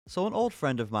So an old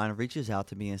friend of mine reaches out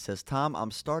to me and says, Tom,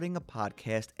 I'm starting a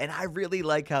podcast and I really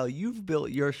like how you've built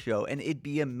your show, and it'd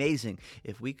be amazing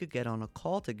if we could get on a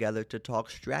call together to talk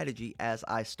strategy as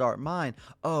I start mine.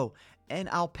 Oh, and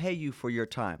I'll pay you for your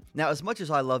time. Now, as much as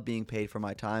I love being paid for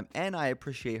my time and I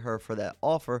appreciate her for that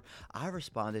offer, I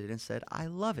responded and said, I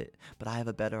love it, but I have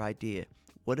a better idea.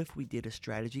 What if we did a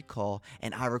strategy call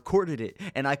and I recorded it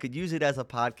and I could use it as a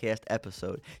podcast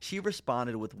episode? She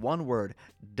responded with one word,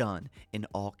 done, in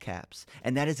all caps.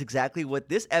 And that is exactly what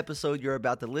this episode you're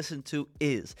about to listen to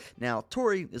is. Now,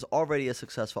 Tori is already a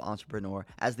successful entrepreneur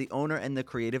as the owner and the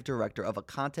creative director of a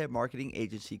content marketing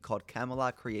agency called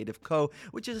Camelot Creative Co.,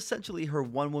 which is essentially her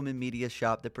one-woman media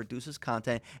shop that produces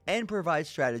content and provides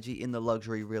strategy in the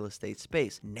luxury real estate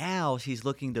space. Now she's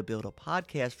looking to build a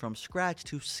podcast from scratch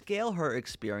to scale her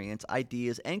experience,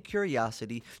 ideas, and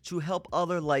curiosity to help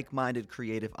other like-minded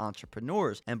creative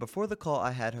entrepreneurs. And before the call,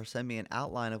 I had her send me an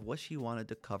outline of what she wanted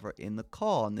to cover in the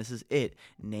call. And this is it.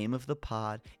 Name of the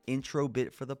pod, intro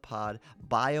bit for the pod,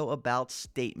 bio about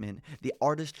statement, the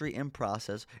artistry and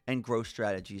process, and growth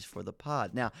strategies for the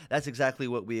pod. Now, that's exactly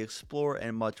what we explore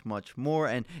and much, much more.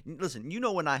 And listen, you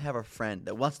know when I have a friend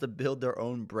that wants to build their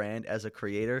own brand as a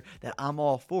creator, that I'm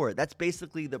all for it. That's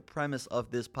basically the premise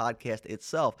of this podcast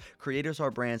itself. Creators Are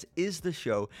Brands is the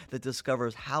show that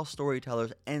discovers how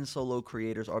storytellers and solo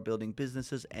creators are building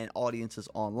businesses and audiences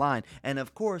online. And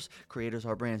of course, Creators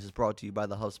Are Brands is brought to you by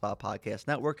the HubSpot Podcast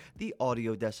Network, the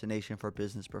audio destination for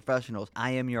business professionals.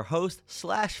 I am your host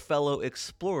 / fellow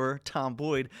explorer, Tom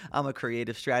Boyd. I'm a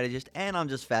creative strategist, and I'm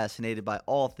just fascinated by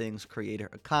all things creator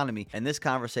economy. And this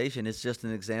conversation is just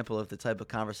an example of the type of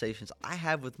conversations I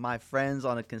have with my friends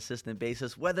on a consistent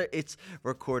basis, whether it's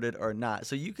recorded or not.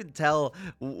 So you can tell,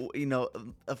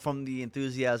 from the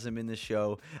enthusiasm in the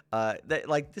show, that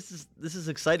like this is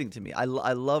exciting to me. I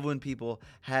love when people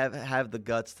have the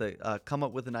guts to come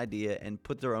up with an idea and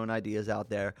put their own ideas out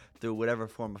there through whatever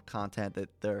form of content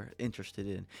that they're interested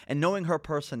in. And knowing her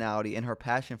personality and her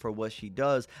passion for what she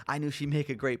does, I knew she'd make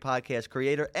a great podcast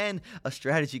creator, and a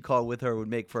strategy call with her would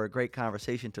make for a great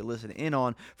conversation to listen in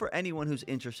on for anyone who's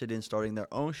interested in starting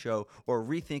their own show or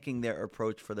rethinking their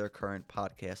approach for their current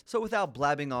podcast. So without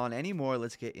blabbing on anymore,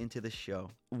 let's get into the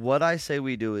show. What I say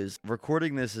we do is,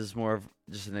 recording this is more of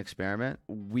just an experiment.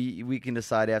 We can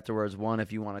decide afterwards, one,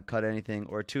 if you want to cut anything,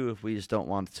 or two, if we just don't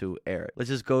want to air it. Let's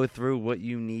just go through what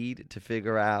you need to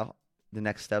figure out the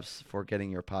next steps for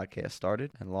getting your podcast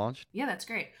started and launched. Yeah, that's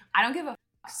great. I don't give a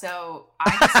so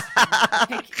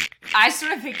I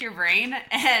sort of pick your brain,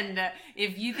 and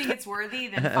if you think it's worthy,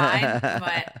 then fine.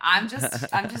 But I'm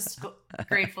just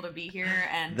grateful to be here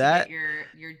and to get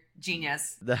your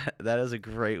genius. That is a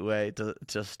great way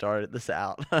to start this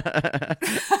out.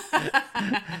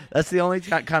 That's the only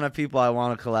kind of people I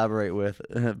want to collaborate with.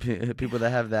 People that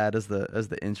have that as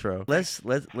the intro. Let's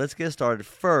get started.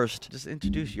 First, just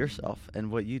introduce yourself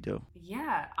and what you do.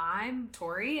 Yeah, I'm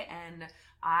Tori, and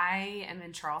I am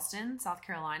in Charleston, South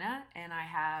Carolina, and I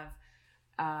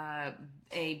have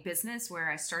a business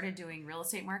where I started doing real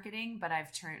estate marketing, but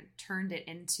I've turned it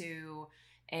into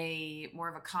more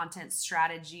of a content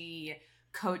strategy,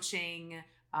 coaching,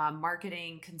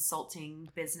 marketing, consulting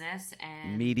business,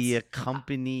 and media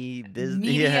company,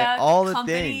 business, all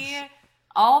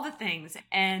the things.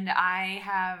 And I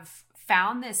have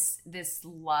found this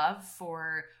love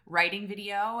for writing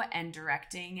video and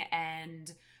directing,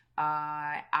 and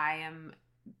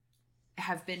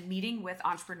have been meeting with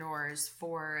entrepreneurs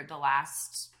for the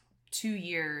last 2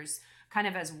 years, kind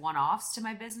of as one-offs to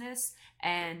my business.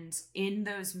 And in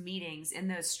those meetings, in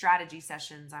those strategy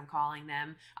sessions, I'm calling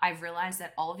them, I've realized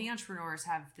that all of the entrepreneurs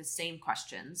have the same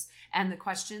questions. And the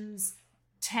questions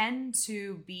tend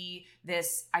to be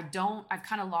this, I've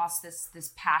kind of lost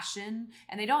this passion,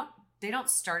 and they don't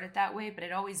start it that way, but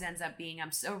it always ends up being,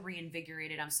 I'm so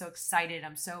reinvigorated, I'm so excited,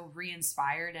 I'm so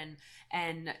re-inspired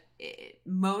and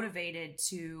motivated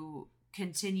to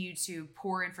continue to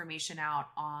pour information out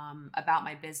about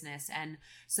my business. And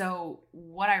so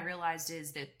what I realized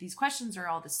is that these questions are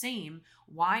all the same.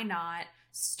 Why not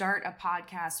start a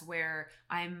podcast where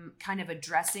I'm kind of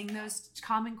addressing those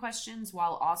common questions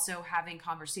while also having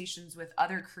conversations with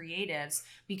other creatives?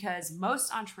 Because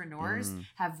most entrepreneurs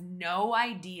have no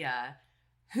idea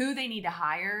who they need to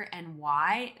hire and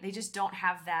why. They just don't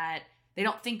have that. They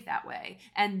don't think that way.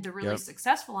 And the really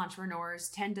successful entrepreneurs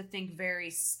tend to think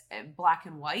very black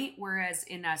and white, whereas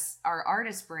in our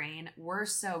artist brain, we're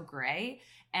so gray.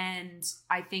 And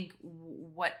I think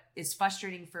what is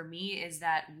frustrating for me is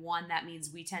that, one, that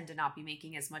means we tend to not be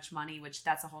making as much money, which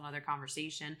that's a whole nother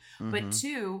conversation. But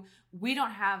two, we're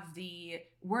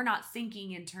not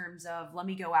thinking in terms of, let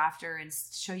me go after and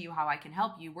show you how I can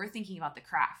help you. We're thinking about the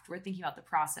craft. We're thinking about the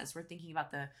process. We're thinking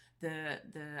about the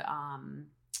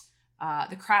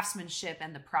craftsmanship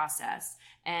and the process.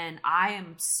 And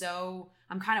I'm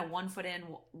kind of 1 foot in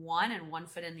one and 1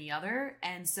 foot in the other.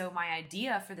 And so my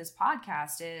idea for this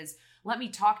podcast is, let me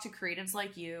talk to creatives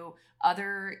like you,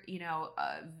 other,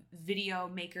 video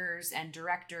makers and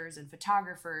directors and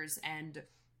photographers and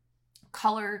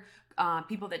color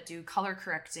people that do color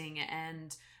correcting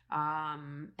and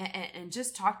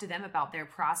just talk to them about their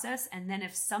process. And then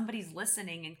if somebody's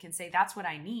listening and can say, that's what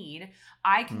I need,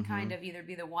 I can kind of either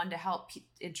be the one to help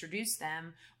introduce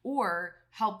them or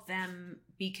help them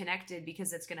be connected,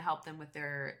 because it's going to help them with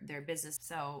their business.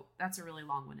 So that's a really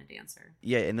long-winded answer.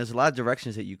 Yeah, and there's a lot of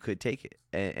directions that you could take it,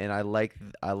 and I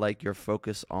like your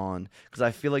focus on, because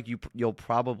I feel like you'll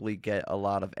probably get a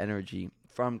lot of energy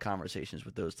from conversations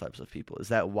with those types of people. Is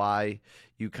that why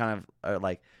you kind of are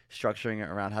like structuring it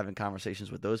around having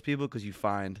conversations with those people, because you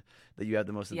find that you have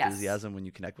the most enthusiasm when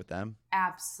you connect with them?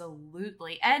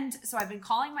 Absolutely. And so I've been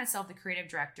calling myself the creative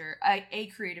director, a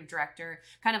creative director,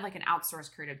 kind of like an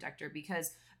outsourced creative director,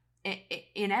 because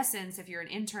in essence, if you're an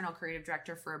internal creative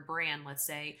director for a brand, let's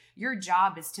say, your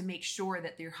job is to make sure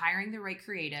that you're hiring the right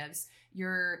creatives,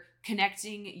 you're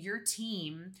connecting your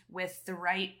team with the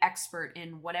right expert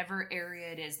in whatever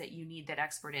area it is that you need that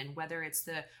expert in, whether it's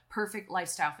the perfect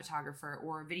lifestyle photographer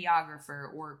or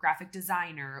videographer or graphic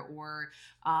designer or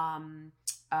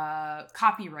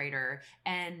copywriter.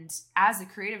 And as a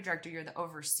creative director, you're the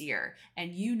overseer,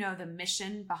 and you know the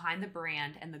mission behind the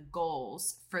brand and the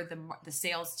goals for the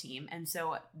sales team. And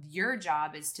so your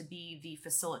job is to be the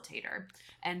facilitator.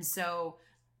 And so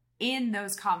in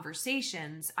those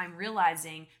conversations, I'm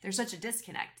realizing there's such a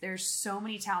disconnect. There's so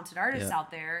many talented artists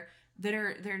out there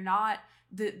that they're not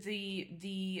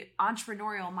the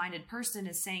entrepreneurial minded person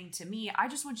is saying to me, I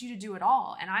just want you to do it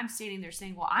all. And I'm standing there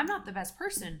saying, well, I'm not the best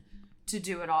person to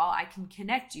do it all. I can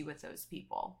connect you with those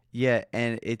people. Yeah,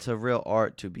 and it's a real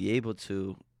art to be able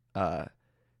to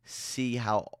see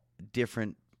how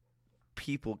different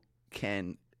people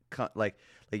can like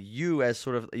you as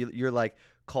sort of, you're like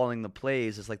calling the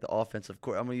plays as like the offensive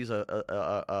I'm gonna use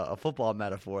a football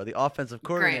metaphor, the offensive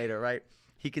coordinator. Great. Right?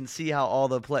 He can see how all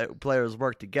the players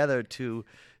work together to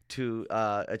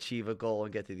achieve a goal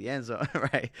and get to the end zone,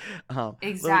 right?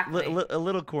 Exactly. A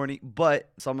little corny, but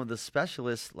some of the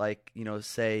specialists, like,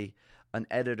 say an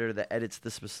editor that edits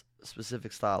this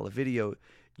specific style of video,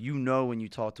 when you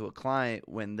talk to a client,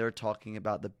 when they're talking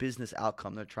about the business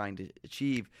outcome they're trying to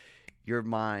achieve, your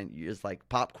mind is like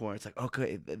popcorn. It's like,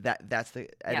 okay, that's the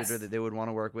editor that they would want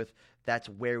to work with. That's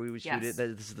where we would shoot it.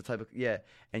 This is the type of,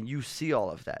 and you see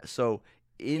all of that. So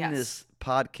in this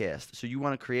podcast, so you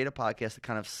want to create a podcast to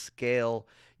kind of scale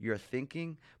your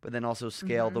thinking, but then also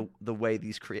scale the way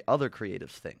these other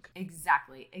creatives think.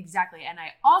 Exactly. And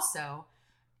I also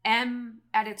am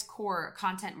at its core a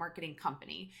content marketing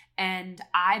company. And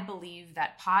I believe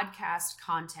that podcast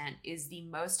content is the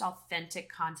most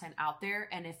authentic content out there.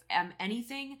 And if I'm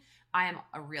anything, I am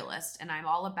a realist, and I'm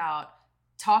all about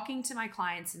talking to my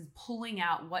clients and pulling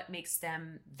out what makes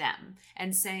them them,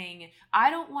 and saying, I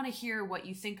don't want to hear what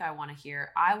you think I want to hear.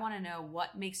 I want to know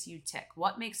what makes you tick.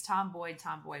 What makes Tom Boyd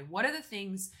Tom Boyd? What are the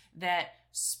things that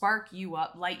spark you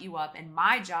up, light you up? And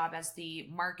my job as the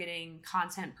marketing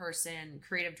content person,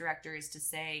 creative director, is to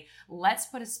say, let's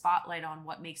put a spotlight on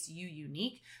what makes you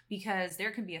unique, because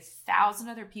there can be 1,000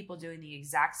 other people doing the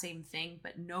exact same thing,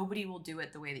 but nobody will do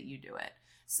it the way that you do it.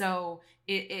 So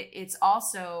it's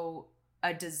also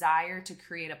a desire to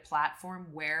create a platform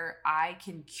where I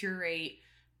can curate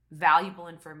valuable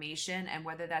information, and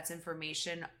whether that's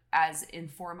information as in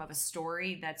form of a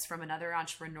story that's from another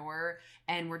entrepreneur,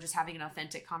 and we're just having an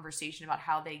authentic conversation about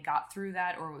how they got through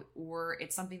that, or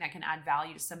it's something that can add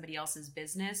value to somebody else's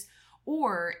business,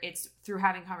 or it's through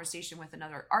having conversation with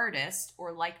another artist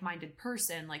or like-minded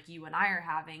person like you and I are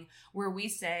having, where we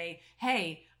say,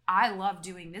 hey, I love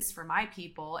doing this for my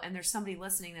people, and there's somebody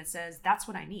listening that says, that's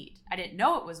what I need. I didn't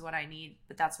know it was what I need,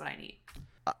 but that's what I need.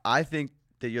 I think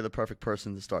that you're the perfect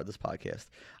person to start this podcast.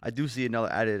 I do see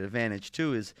another added advantage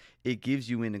too, is it gives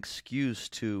you an excuse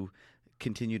to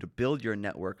continue to build your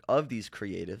network of these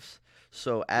creatives.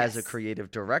 So as a creative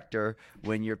director,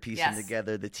 when you're piecing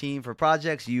together the team for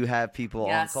projects, you have people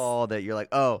on call that you're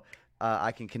like,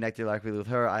 I can connect directly with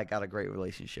her. I got a great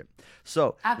relationship.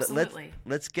 So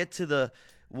let's get to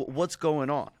what's going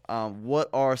on. What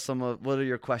are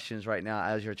your questions right now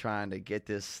as you're trying to get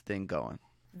this thing going?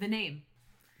 The name.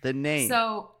 The name.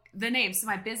 So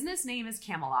my business name is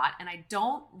Camelot, and I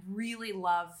don't really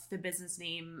love the business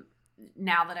name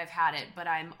now that I've had it, but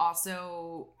I'm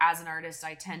also, as an artist,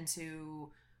 I tend to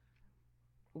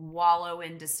wallow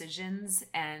in decisions,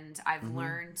 and I've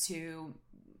learned to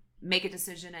make a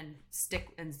decision and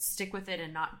stick with it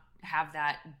and not have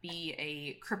that be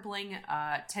a crippling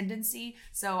tendency.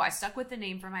 So I stuck with the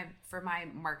name for my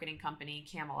marketing company,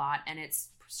 Camelot, and it's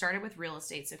started with real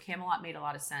estate. So Camelot made a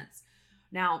lot of sense.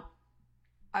 Now,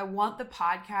 I want the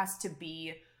podcast to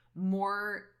be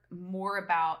more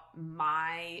about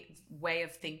my way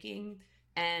of thinking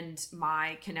and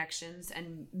my connections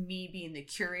and me being the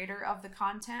curator of the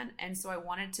content. And so I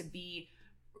wanted to be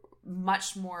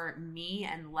much more me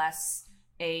and less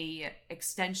a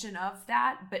extension of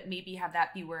that, but maybe have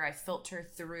that be where I filter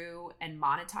through and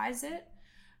monetize it.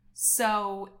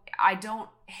 So I don't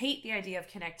hate the idea of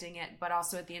connecting it, but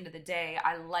also at the end of the day,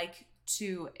 I like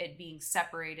it being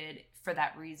separated for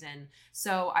that reason.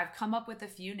 So I've come up with a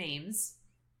few names.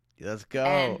 Let's go.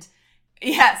 And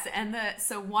yes, and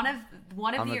one of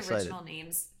I'm the excited. original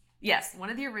names, yes, one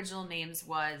of the original names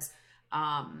was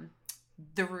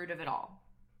The Root of It All.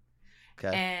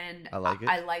 Okay. And I like it.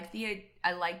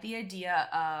 I like the idea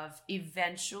of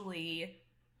eventually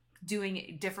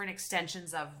doing different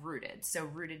extensions of Rooted. So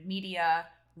Rooted Media,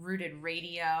 Rooted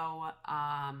Radio.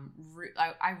 I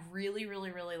really,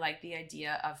 really, really like the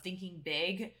idea of thinking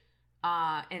big.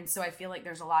 And so I feel like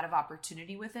there's a lot of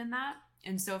opportunity within that.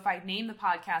 And so if I name the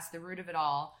podcast The Root of It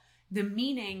All, the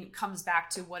meaning comes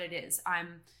back to what it is.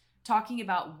 I'm talking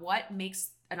about what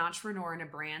makes an entrepreneur and a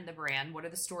brand the brand. What are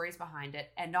the stories behind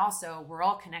it? And also, we're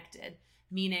all connected,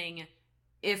 meaning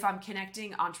if I'm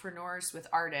connecting entrepreneurs with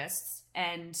artists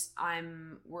and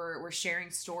we're sharing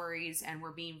stories and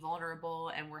we're being vulnerable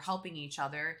and we're helping each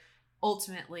other,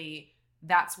 ultimately,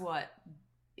 that's what,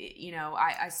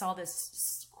 I saw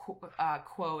this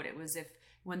quote. It was,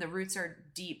 when the roots are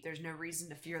deep, there's no reason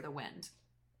to fear the wind.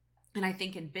 And I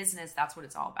think in business, that's what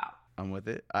it's all about. I'm with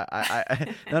it. No. I'm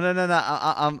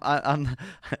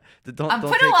don't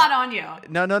putting a lot on you.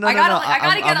 No. I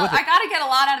gotta get a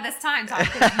lot out of this time, Tom.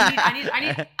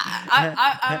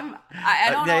 I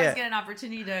don't always get an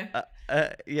opportunity to.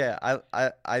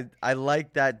 I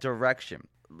like that direction,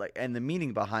 and the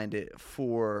meaning behind it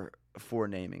for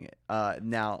naming it.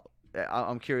 Now,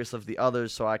 I'm curious of the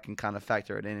others, so I can kind of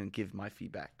factor it in and give my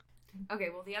feedback. Okay,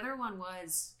 well, the other one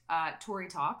was Tori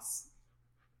Talks.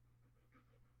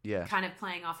 Yeah. Kind of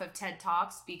playing off of TED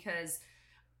Talks, because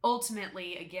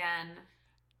ultimately, again,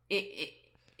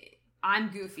 I'm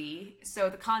goofy, so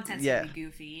the content's gonna be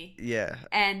goofy. Yeah.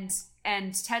 And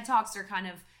TED Talks are kind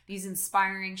of these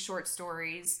inspiring short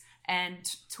stories, and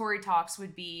Tori Talks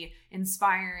would be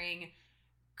inspiring,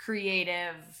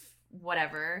 creative,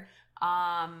 whatever.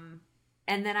 And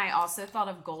then I also thought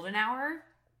of Golden Hour.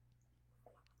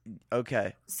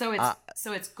 Okay. So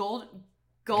it's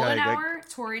Golden Hour,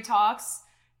 Tori Talks,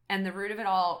 and The Root of It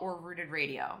All, or Rooted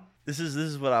Radio. This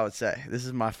is what I would say. This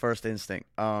is my first instinct.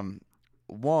 Because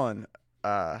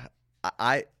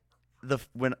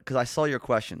I saw your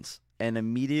questions and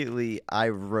immediately I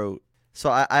wrote. So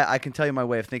I can tell you my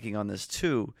way of thinking on this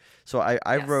too. So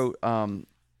I wrote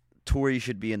Tori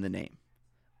should be in the name.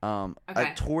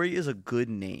 Okay. Tori is a good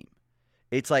name.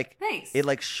 It's like, thanks. It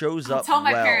like shows I'll up. tell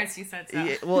my well. parents you said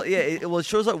so. It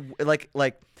shows up like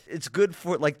it's good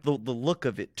for like the look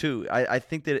of it too. I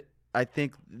think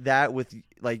that with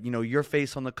like, your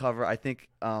face on the cover, I think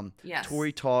Yes.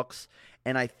 Tori Talks,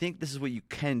 and I think this is what you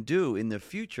can do in the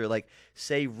future. Like,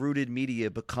 say Rooted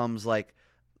Media becomes like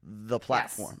the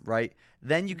platform, right?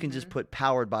 Then you can just put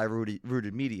powered by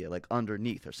Rooted Media like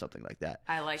underneath or something like that.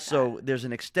 I like that. So there's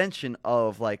an extension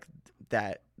of like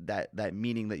that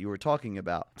meaning that you were talking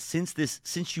about.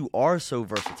 Since you are so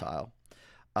versatile,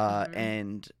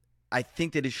 and I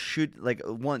think that it should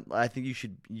I think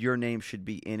your name should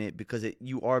be in it, because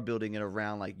you are building it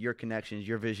around like your connections,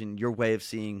 your vision, your way of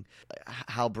seeing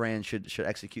how brands should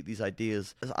execute these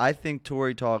ideas. I think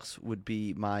Tori Talks would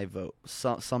be my vote.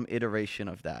 Some iteration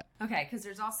of that. Okay, because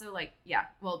there's also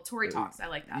Tori Talks. I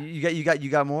like that. You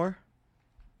got more?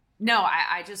 No,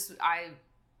 I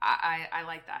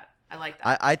like that. I like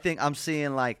that. I think I'm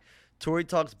seeing like Tori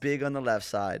Talks big on the left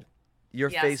side, your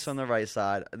face on the right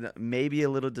side, maybe a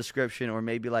little description, or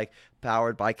maybe like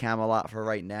powered by Camelot for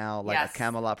right now, like a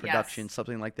Camelot production,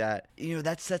 something like that.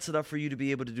 That sets it up for you to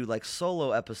be able to do like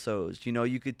solo episodes.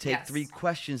 You could take 3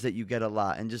 questions that you get a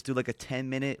lot and just do like a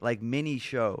 10-minute like mini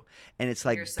show, and it's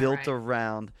like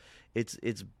around.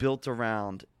 It's built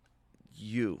around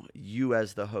you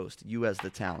as the host, you as the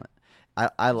talent.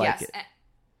 I like it.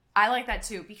 I like that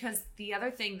too, because the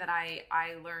other thing that I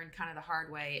learned kind of the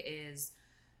hard way is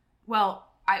Well,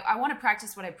 I want to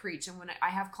practice what I preach. And when I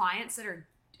have clients that are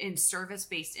in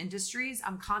service-based industries,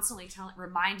 I'm constantly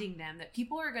reminding them that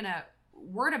people are going to,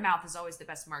 word of mouth is always the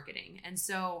best marketing. And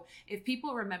so if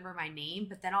people remember my name,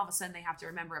 but then all of a sudden they have to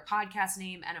remember a podcast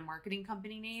name and a marketing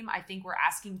company name, I think we're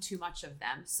asking too much of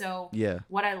them. So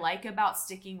what I like about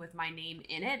sticking with my name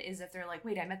in it is if they're like,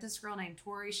 wait, I met this girl named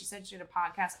Tori. She said she had a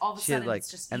podcast. All of a sudden it's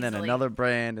just and easily. then another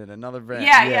brand and another brand.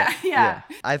 Yeah.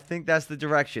 I think that's the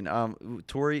direction.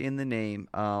 Tori in the name.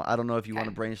 I don't know if you want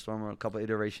to brainstorm a couple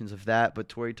iterations of that, but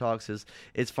Tori Talks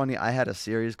it's funny. I had a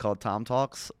series called Tom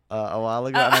Talks a while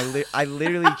ago, and I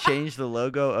literally changed the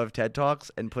logo of TED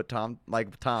Talks and put Tom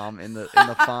in the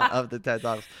font of the TED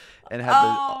Talks, and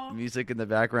had the music in the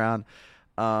background.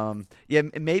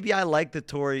 Maybe I like the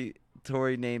Tori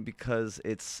name because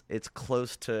it's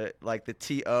close to like the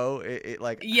TO.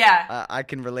 I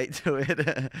can relate to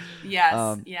it.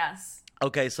 Yes.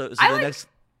 Okay, so the next.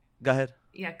 Go ahead.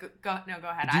 Yeah, go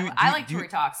ahead. I like Tori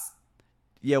Talks.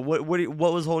 Yeah, what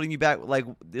was holding you back? Like,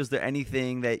 is there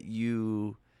anything that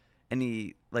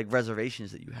any like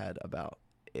reservations that you had about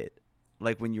it,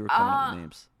 like when you were coming up with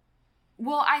names?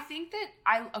 Well, I think that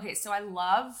I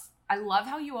love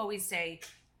how you always say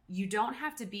you don't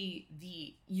have to be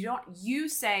you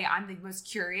say I'm the most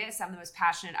curious, I'm the most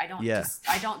passionate. I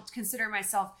don't consider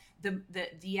myself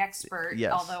the expert,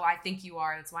 although I think you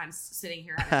are. That's why I'm sitting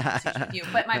here having a conversation with you.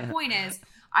 But my point is,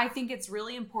 I think it's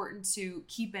really important to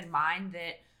keep in mind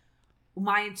that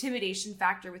my intimidation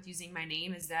factor with using my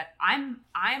name is that I'm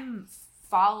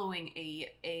following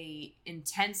a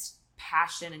intense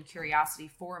passion and curiosity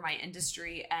for my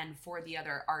industry and for the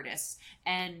other artists.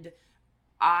 And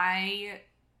I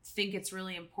think it's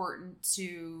really important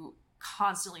to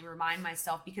constantly remind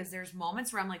myself, because there's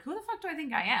moments where I'm like, who the fuck do I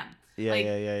think I am?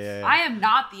 I am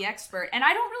not the expert. And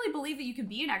I don't really believe that you can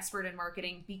be an expert in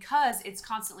marketing because it's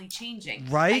constantly changing.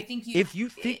 Right? I think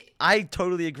I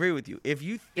totally agree with you. If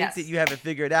you think that you have it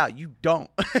figured out, you don't.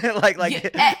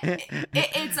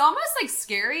 It's almost like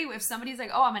scary if somebody's like,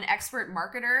 oh, I'm an expert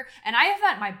marketer. And I have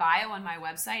that in my bio on my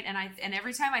website. And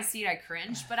every time I see it, I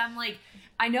cringe. But I'm like,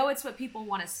 I know it's what people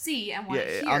want to see and want to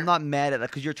hear. I'm not mad at that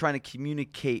because you're trying to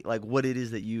communicate like what it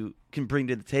is that you can bring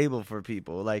to the table for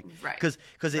people, like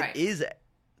because it is,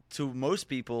 to most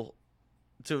people,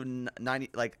 to 90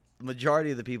 like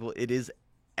majority of the people, it is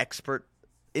expert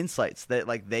insights that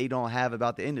like they don't have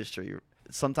about the industry.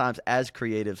 Sometimes as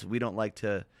creatives, we don't like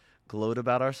to gloat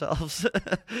about ourselves.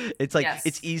 It's like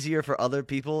it's easier for other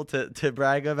people to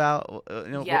brag about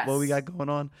what we got going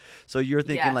on. So you're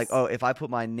thinking like, oh, if I put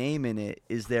my name in it,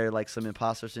 is there like some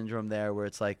imposter syndrome there where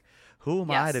it's like, who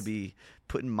am I to be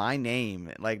putting my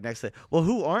name like next to it? Well,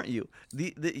 who aren't you?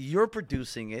 You're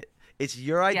producing it. It's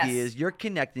your ideas. You're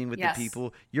connecting with the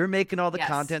people. You're making all the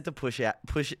content to push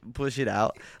it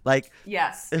out. Like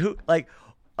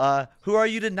who are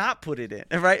you to not put it in?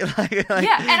 Right?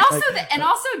 And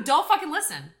also don't fucking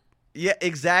listen. Yeah,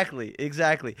 exactly.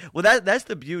 Well, that's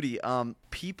the beauty.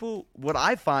 People, what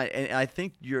I find, and I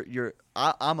think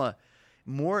I'm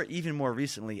even more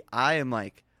recently, I am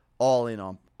like all in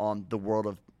on the world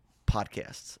of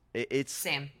podcasts. It's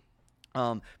same.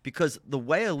 Because the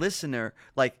way a listener,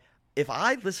 like if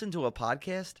I listen to a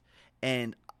podcast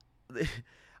and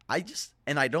I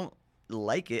don't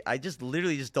like it, I just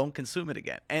literally just don't consume it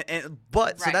again.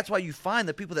 So that's why you find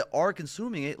that people that are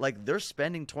consuming it, like they're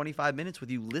spending 25 minutes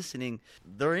with you listening,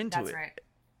 they're into it.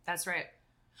 That's right.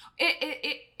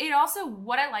 It also,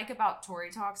 what I like about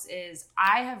Tori Talks is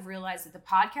I have realized that the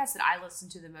podcasts that I listen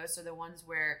to the most are the ones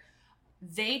where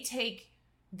they take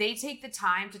the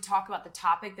time to talk about the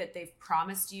topic that they've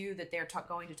promised you that they're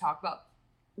going to talk about,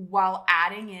 while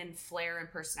adding in flair and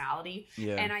personality.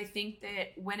 And I think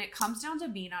that when it comes down to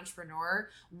being an entrepreneur,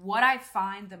 what I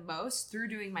find the most through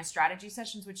doing my strategy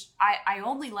sessions, which I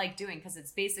only like doing because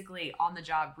it's basically on the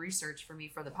job research for me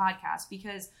for the podcast,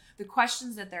 because the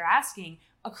questions that they're asking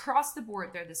across the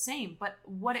board, they're the same. But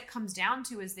what it comes down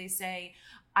to is they say,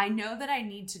 I know that I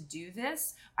need to do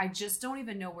this. I just don't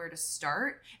even know where to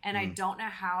start. And I don't know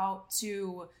how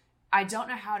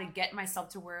to get myself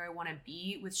to where I want to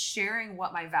be with sharing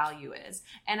what my value is.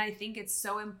 And I think it's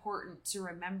so important to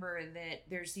remember that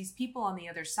there's these people on the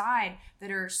other side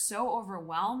that are so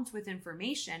overwhelmed with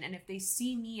information. And if they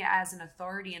see me as an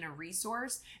authority and a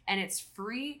resource, and it's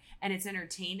free and it's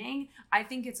entertaining, I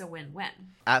think it's a win-win.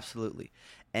 Absolutely.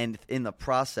 And in the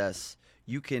process,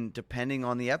 you can, depending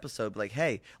on the episode, be like,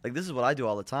 hey, like this is what I do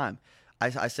all the time.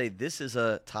 I say, this is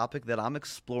a topic that I'm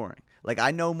exploring. Like,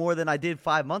 I know more than I did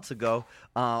 5 months ago.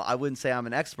 I wouldn't say I'm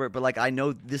an expert, but like I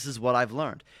know this is what I've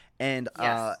learned. And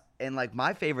and like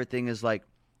my favorite thing is like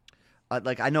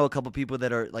I know a couple people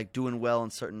that are like doing well in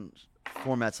certain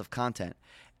formats of content,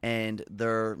 and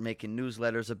they're making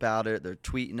newsletters about it, they're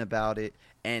tweeting about it,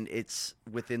 and it's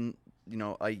within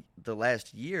the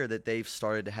last year that they've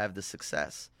started to have the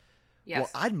success. Yes. Well,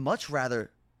 I'd much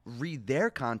rather read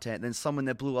their content than someone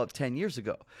that blew up 10 years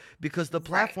ago, because the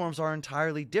platforms are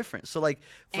entirely different. So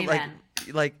Amen.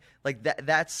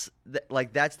 that's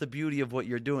the beauty of what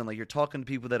you're doing. Like, you're talking to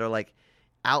people that are like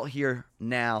out here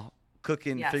now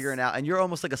cooking, figuring out, and you're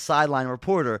almost like a sideline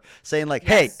reporter saying like,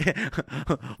 hey,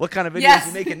 what kind of videos are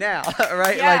you making now?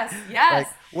 Right? Like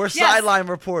we're sideline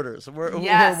reporters.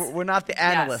 We're not the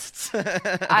analysts.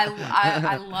 I love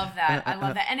that. I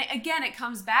love that. And again, it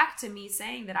comes back to me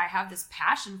saying that I have this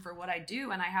passion for what I do,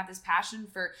 and I have this passion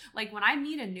for, like, when I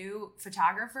meet a new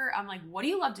photographer, I'm like, what do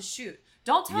you love to shoot?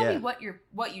 Don't tell me what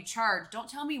you charge. Don't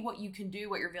tell me what you can do,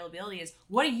 what your availability is.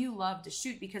 What do you love to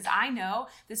shoot? Because I know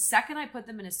the second I put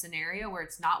them in a scenario where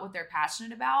it's not what they're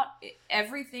passionate about,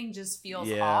 everything just feels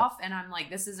off, and I'm like,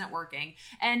 this isn't working.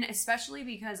 And especially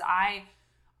because I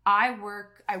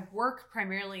work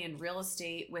primarily in real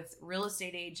estate with real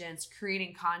estate agents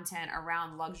creating content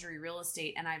around luxury real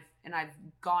estate, and I've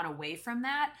gone away from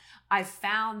that. I've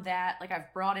found that, like,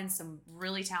 I've brought in some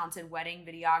really talented wedding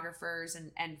videographers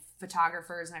and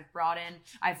photographers, and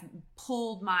I've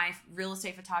pulled my real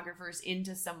estate photographers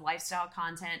into some lifestyle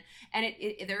content. And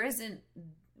there isn't,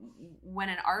 when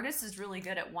an artist is really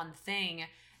good at one thing,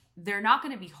 they're not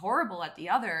going to be horrible at the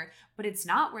other, but it's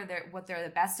not what they're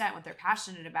the best at, what they're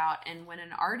passionate about. And when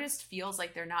an artist feels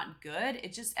like they're not good,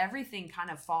 it just, everything kind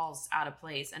of falls out of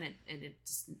place, and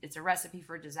it's a recipe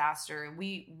for disaster. And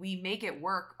we make it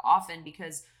work often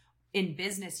because in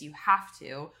business you have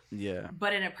to. Yeah.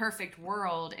 But in a perfect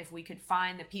world, if we could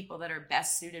find the people that are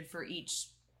best suited for each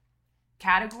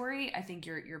category, I think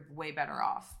you're way better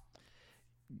off.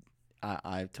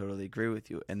 I totally agree with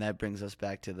you, and that brings us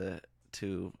back to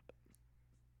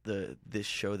this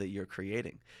show that you're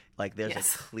creating. Like, there's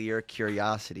a clear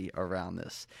curiosity around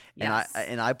this.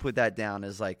 And I put that down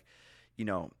as, like,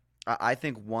 I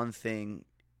think one thing,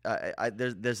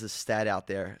 there's this stat out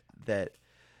there that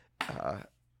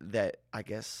I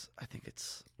guess, I think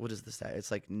it's, what is the stat? It's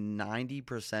like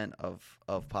 90% of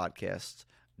podcasts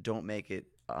don't make it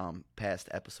past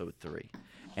episode 3.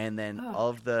 And then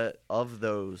of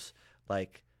those,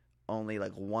 like, only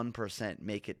like 1%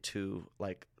 make it to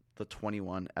like the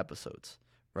 21 episodes,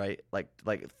 right? Like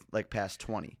past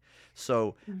 20.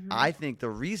 So I think the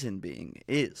reason being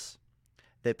is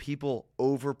that people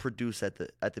overproduce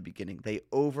at the beginning. They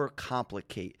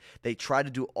overcomplicate. They try to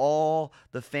do all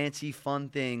the fancy fun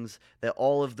things that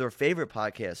all of their favorite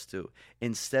podcasts do,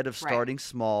 instead of starting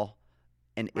small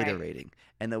and iterating.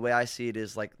 And the way I see it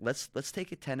is, like, let's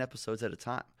take it 10 episodes at a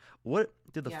time. What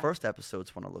do the first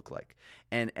episodes want to look like?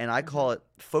 And I call it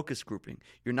focus grouping.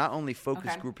 You're not only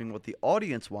focus grouping what the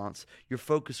audience wants, you're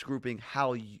focus grouping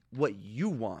what you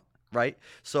want, right?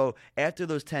 So after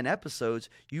those 10 episodes,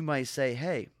 you might say,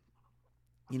 hey,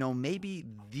 maybe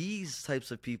these types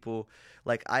of people,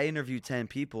 like, I interviewed 10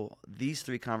 people, these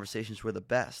 3 conversations were the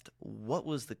best. What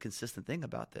was the consistent thing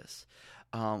about this?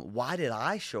 Why did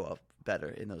I show up better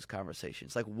in those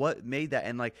conversations? Like, what made that?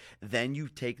 And, like, then you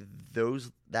take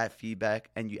that feedback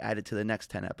and you add it to the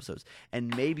next 10 episodes.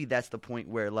 And maybe that's the point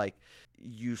where, like,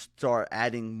 you start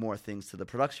adding more things to the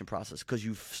production process because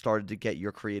you've started to get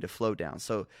your creative flow down.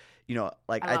 So,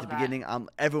 like, at the beginning,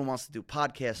 everyone wants to do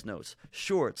podcast notes,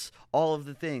 shorts, all of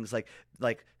the things, like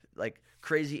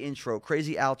crazy intro,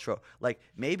 crazy outro. Like,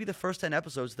 maybe the first 10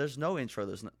 episodes, there's no intro,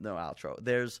 there's no outro,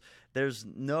 there's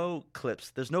no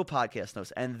clips, there's no podcast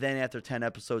notes. And then after 10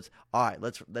 episodes, all right,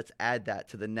 let's add that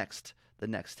to the next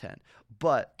 10.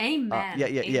 But Amen.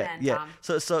 Amen, Tom.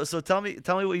 So tell me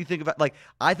what you think about, like,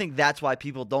 I think that's why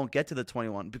people don't get to the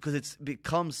 21, because it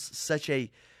becomes such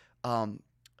a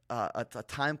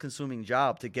time-consuming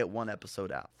job to get one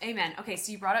episode out. Amen. Okay,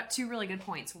 so you brought up 2 really good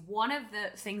points. One of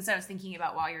the things I was thinking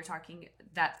about while you're talking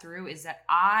that through is that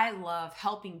I love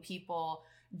helping people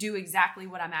do exactly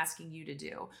what I'm asking you to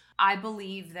do. I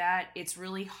believe that it's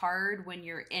really hard when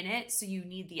you're in it, so you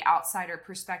need the outsider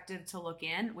perspective to look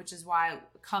in, which is why I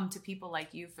come to people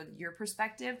like you for your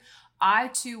perspective. I,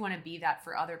 too, want to be that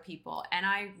for other people, and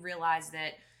I realize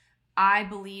that I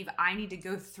believe I need to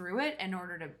go through it in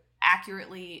order to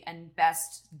accurately and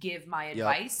best give my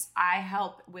advice. I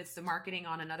help with the marketing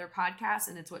on another podcast,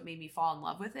 and it's what made me fall in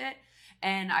love with it.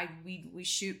 And we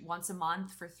shoot once a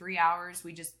month for 3 hours.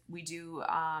 We do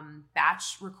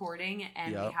batch recording,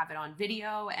 and we have it on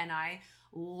video, and I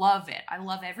Love it. I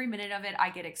love every minute of it. I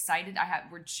get excited.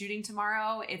 We're shooting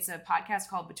tomorrow. It's a podcast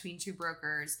called Between Two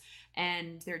Brokers,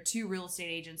 and they're two real estate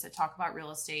agents that talk about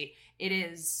real estate. It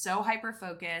is so hyper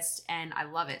focused and I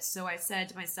love it. So I said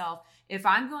to myself, if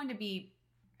I'm going to be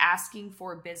asking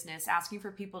for business, asking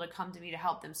for people to come to me to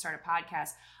help them start a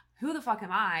podcast, who the fuck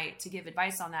am I to give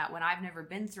advice on that when I've never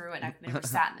been through it and I've never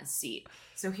sat in this seat?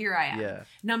 So here I am. Yeah.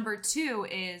 Number two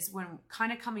is when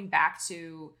kind of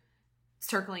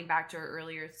circling back to our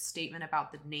earlier statement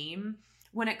about the name.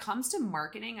 When it comes to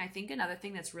marketing, I think another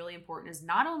thing that's really important is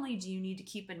not only do you need to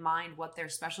keep in mind what their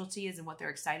specialty is and what they're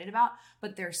excited about,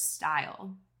 but their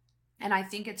style. And I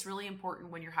think it's really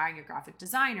important when you're hiring a graphic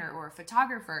designer or a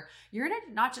photographer, you're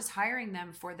not just hiring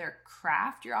them for their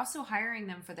craft, you're also hiring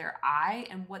them for their eye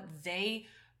and what they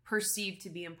perceive to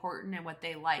be important and what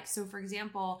they like. So for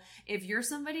example, if you're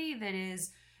somebody that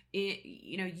is,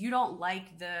 you don't like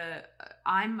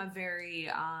I'm a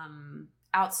very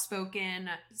outspoken,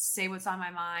 say what's on my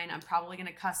mind. I'm probably going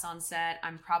to cuss on set.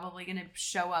 I'm probably going to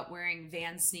show up wearing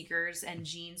Vans sneakers and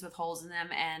jeans with holes in them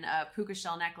and a puka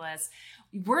shell necklace.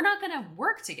 We're not going to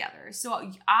work together.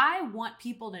 So I want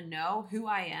people to know who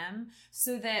I am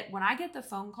so that when I get the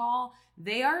phone call,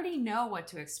 they already know what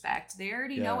to expect. They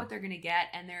already know what they're going to get,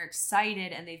 and they're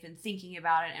excited and they've been thinking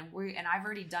about it, and I've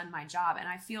already done my job. And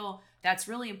I feel that's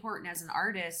really important as an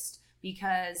artist,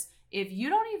 because if you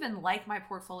don't even like my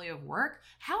portfolio of work,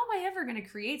 how am I ever going to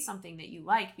create something that you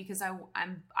like? Because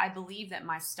I believe that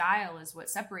my style is what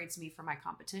separates me from my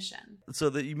competition. So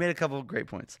that you made a couple of great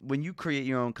points. When you create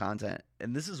your own content,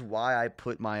 and this is why I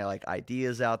put my like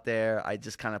ideas out there, I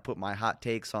just kind of put my hot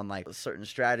takes on like certain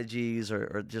strategies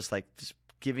or just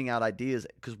giving out ideas,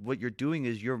 because what you're doing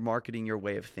is you're marketing your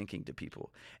way of thinking to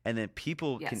people. And then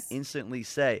people can instantly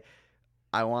say,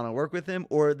 I want to work with him.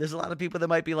 Or there's a lot of people that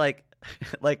might be like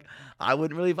I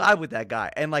wouldn't really vibe with that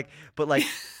guy. And but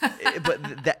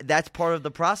that's part of the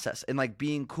process. And like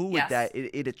being cool with that,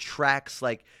 it attracts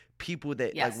like people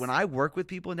that like when I work with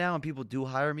people now and people do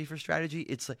hire me for strategy,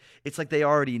 it's like they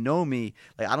already know me.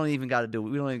 Like we don't even got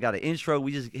to intro.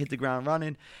 We just hit the ground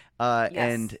running.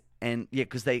 And yeah,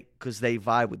 cause they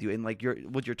vibe with you. And like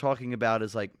what you're talking about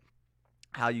is like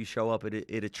how you show up,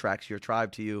 it attracts your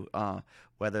tribe to you,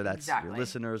 whether that's your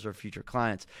listeners or future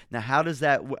clients. Now, how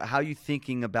are you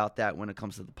thinking about that when it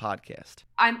comes to the podcast?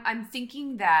 I'm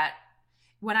thinking that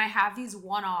when I have these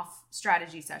one-off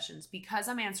strategy sessions, because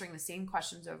I'm answering the same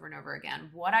questions over and over again,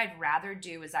 what I'd rather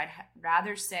do is I'd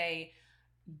rather say,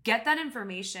 get that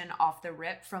information off the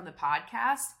rip from the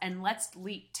podcast and let's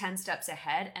leap 10 steps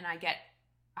ahead, and I get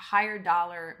higher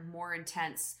dollar, more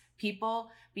intense people,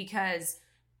 because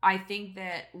I think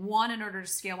that one, in order to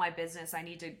scale my business, I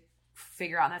need to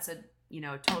figure out, and that's a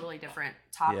totally different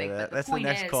topic. Yeah, but that's the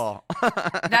next call.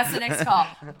 That's the next call.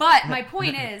 But my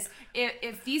point is,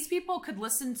 if these people could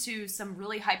listen to some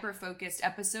really hyper-focused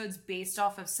episodes based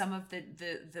off of some of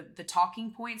the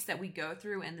talking points that we go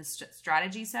through in the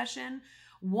strategy session,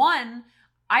 one,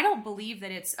 I don't believe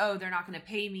that it's, they're not going to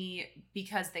pay me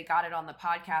because they got it on the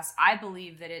podcast. I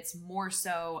believe that it's more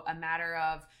so a matter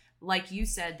of, like you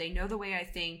said, they know the way I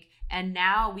think, and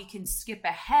now we can skip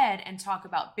ahead and talk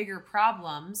about bigger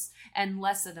problems and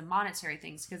less of the monetary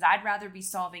things, because I'd rather be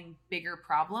solving bigger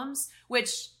problems,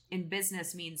 which in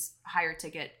business means higher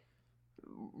ticket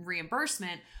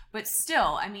reimbursement. But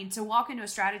still, I mean, to walk into a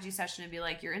strategy session and be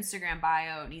like, your Instagram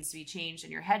bio needs to be changed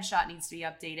and your headshot needs to be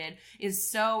updated is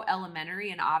so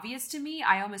elementary and obvious to me.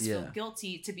 I almost feel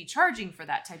guilty to be charging for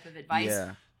that type of advice.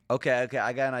 Yeah. Okay.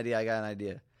 I got an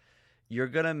idea. You're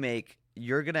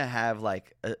going to have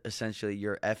like essentially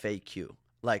your FAQ,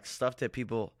 like stuff that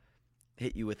people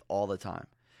hit you with all the time.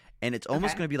 And it's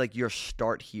almost going to be like your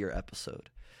start here episode.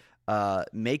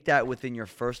 Make that within your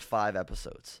first 5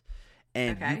 episodes.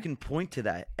 And you can point to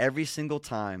that every single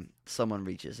time someone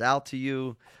reaches out to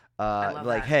you.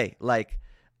 Like, hey, like,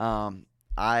 I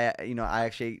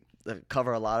actually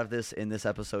cover a lot of this in this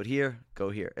episode here. Go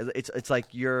here. It's like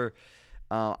you're,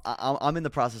 I'm in the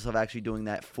process of actually doing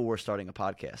that for starting a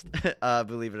podcast,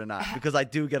 believe it or not, because I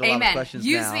do get a lot of questions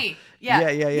Use now. me. Yeah.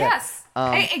 Yes.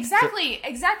 Exactly.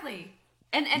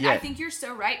 And Yeah. I think you're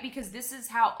so right, because this is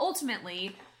how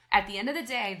ultimately, at the end of the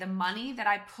day, the money that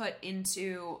I put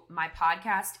into my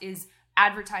podcast is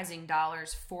advertising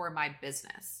dollars for my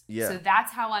business. Yeah. So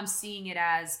that's how I'm seeing it,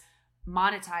 as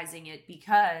monetizing it,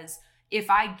 because if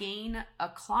I gain a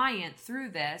client through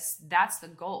this, that's the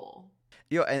goal.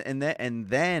 And then,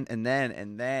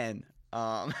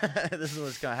 this is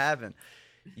what's going to happen.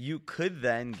 You could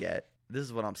then get, this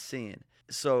is what I'm seeing.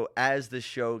 So as the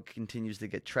show continues to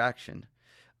get traction,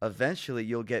 eventually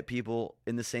you'll get people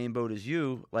in the same boat as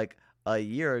you, like a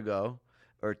year ago,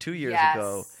 or 2 years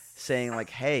ago Yes. saying like,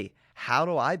 hey, how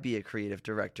do I be a creative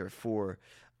director for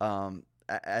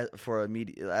for a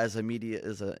media as an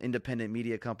independent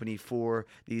media company for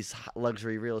these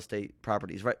luxury real estate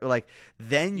properties, right? Like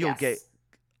then you'll get Yes.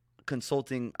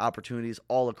 consulting opportunities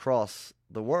all across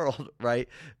the world, right?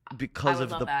 I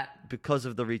would love that. Because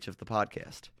of the reach of the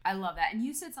podcast. I love that. And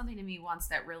you said something to me once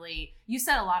that really, you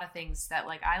said a lot of things that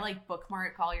like, I like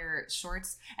bookmark all your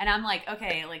shorts and I'm like,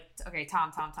 okay,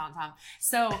 Tom.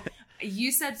 So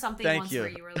you said something Thank once you. where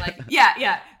you were like,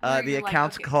 yeah. where The you're like,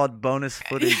 account's okay. called Bonus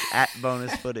Footage at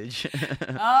Bonus Footage.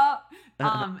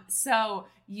 So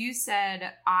you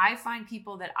said, I find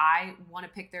people that I want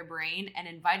to pick their brain and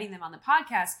inviting them on the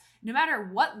podcast, no matter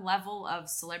what level of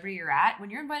celebrity you're at, when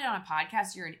you're invited on a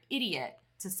podcast, you're an idiot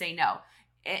to say no.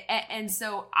 And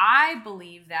so I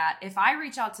believe that if I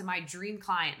reach out to my dream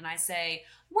client and I say,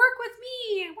 work with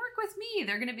me,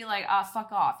 they're going to be like,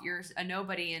 fuck off. You're a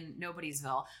nobody in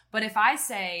Nobodiesville. But if I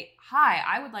say, hi,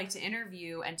 I would like to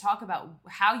interview and talk about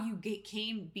how you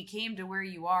became to where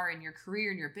you are in your career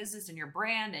and your business and your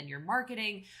brand and your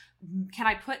marketing. Can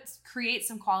I create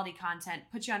some quality content,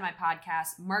 put you on my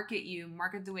podcast, market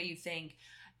the way you think?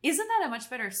 Isn't that a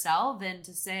much better sell than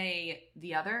to say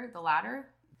the latter?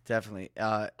 Definitely.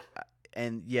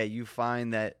 And yeah, you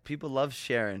find that people love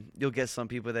sharing. You'll get some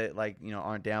people that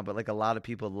aren't down, but like a lot of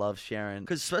people love sharing,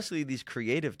 because especially these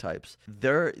creative types,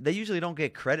 they usually don't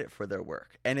get credit for their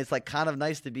work, and it's like kind of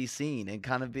nice to be seen and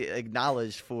kind of be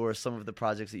acknowledged for some of the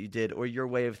projects that you did or your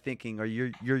way of thinking or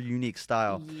your unique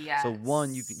style. Yes. So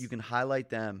one, you can highlight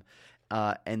them,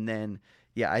 and then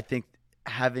I think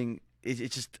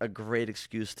it's just a great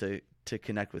excuse to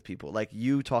connect with people. Like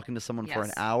you talking to someone for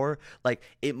an hour, like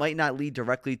it might not lead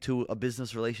directly to a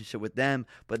business relationship with them,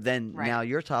 but then now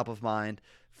you're top of mind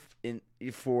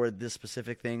for this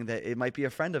specific thing, that it might be a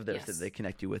friend of theirs that they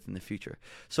connect you with in the future.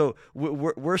 So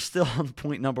we're still on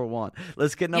point number one.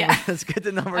 Let's get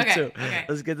to number two. Okay.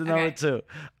 Let's get to number two.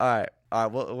 All right.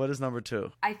 What is number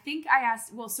two? I think I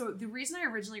asked, so the reason I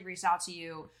originally reached out to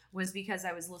you was because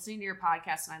I was listening to your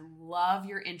podcast and I love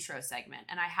your intro segment,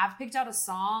 and I have picked out a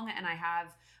song and I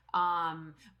have,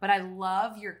 but I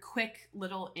love your quick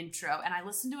little intro, and I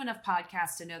listen to enough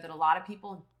podcasts to know that a lot of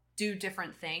people do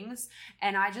different things.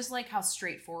 And I just like how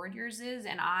straightforward yours is.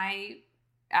 And I,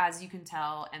 as you can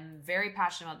tell, am very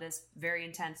passionate about this, very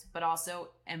intense, but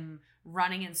also am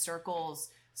running in circles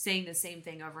saying the same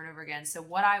thing over and over again. So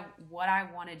what I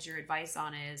wanted your advice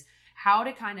on is how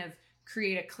to kind of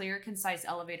create a clear, concise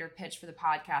elevator pitch for the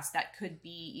podcast that could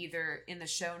be either in the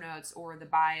show notes or the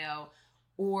bio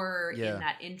or in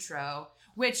that intro,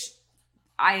 which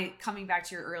coming back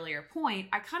to your earlier point,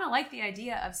 I kind of like the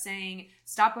idea of saying,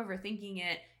 stop overthinking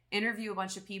it, interview a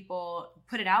bunch of people,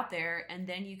 put it out there, and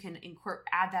then you can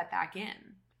add that back in.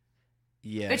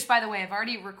 Yeah. Which, by the way, I've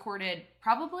already recorded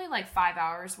probably like 5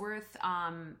 hours worth,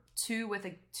 two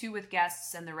with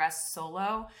guests and the rest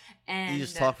solo. And you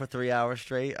just talk for 3 hours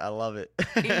straight. I love it.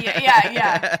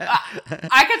 Yeah.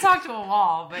 I could talk to a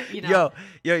wall, but Yo,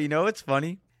 you know what's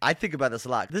funny? I think about this a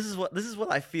lot. This is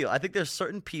what I feel. I think there's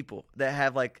certain people that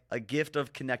have like a gift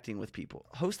of connecting with people.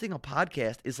 Hosting a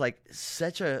podcast is like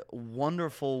such a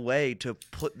wonderful way to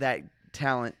put that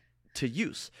talent to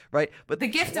use, right? But the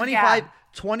gift of gab.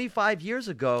 25 years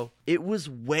ago, it was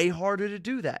way harder to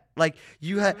do that. Like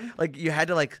you had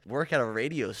to like work at a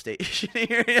radio station.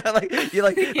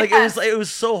 It was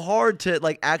so hard to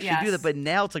like actually do that. But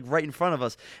now it's like right in front of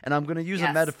us. And I'm gonna use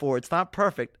a metaphor. It's not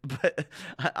perfect, but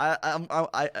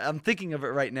I'm thinking of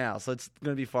it right now, so it's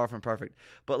gonna be far from perfect.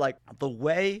 But like the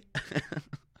way,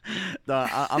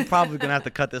 I'm probably gonna have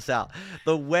to cut this out.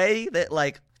 The way that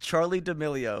like Charli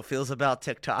D'Amelio feels about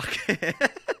TikTok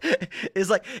is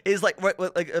like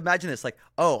imagine this, like,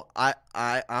 oh,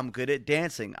 I'm good at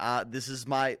dancing. This is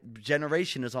my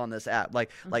generation is on this app.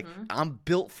 Like I'm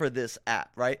built for this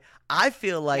app, right? I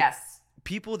feel like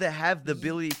people that have the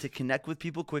ability to connect with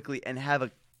people quickly and have a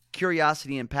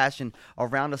curiosity and passion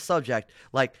around a subject,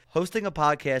 like hosting a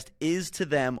podcast is to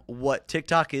them what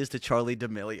TikTok is to Charli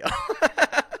D'Amelio.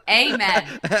 Amen.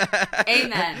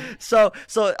 So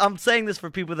I'm saying this for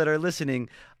people that are listening.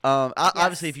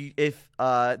 Obviously, if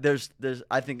there's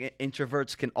I think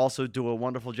introverts can also do a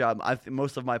wonderful job.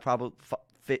 Most of my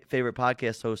favorite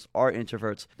podcast hosts are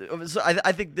introverts. So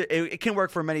I think that it can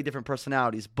work for many different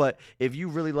personalities. But if you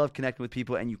really love connecting with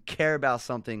people and you care about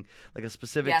something like a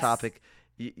specific topic,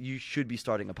 you should be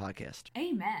starting a podcast.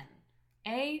 Amen.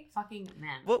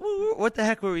 A-fucking-man. What the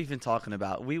heck were we even talking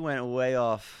about? We went way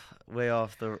off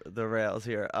the rails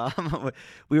here.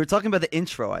 We were talking about the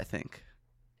intro, I think.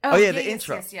 The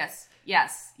intro.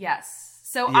 Yes.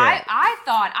 So Yeah. I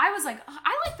thought, I was like, "Oh,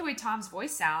 I like the way Tom's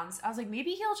voice sounds." I was like,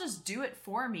 maybe he'll just do it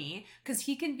for me because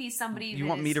he can be somebody You that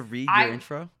want me is, to read your I,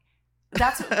 intro?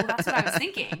 that's what I was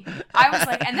thinking. I was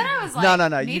like, and then I was No, like, no,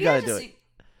 no. You maybe got to do it.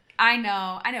 I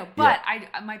know, Yeah. but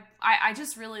I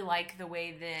just really like the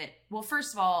way that, well,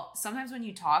 first of all, sometimes when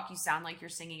you talk, you sound like you're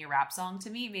singing a rap song to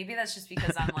me. Maybe that's just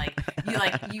because I'm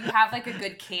you have like a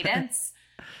good cadence,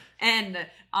 and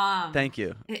Thank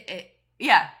you.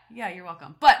 yeah, you're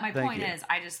welcome. But my Thank point you. is,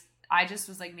 I just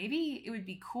was like, maybe it would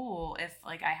be cool if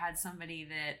like I had somebody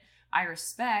that I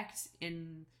respect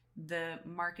in the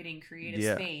marketing creative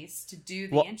Yeah. space to do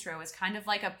the Well, intro. Is kind of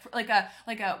like a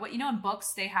what, you know, in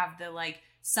books they have the like yeah,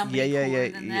 somebody yeah, cooler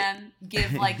yeah, than yeah. them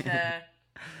give like the,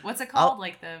 what's it I'll called,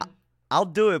 like the, I'll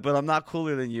do it, but I'm not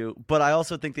cooler than you. But I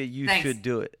also think that you thanks, should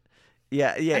do it.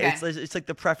 Yeah, yeah. okay, It's like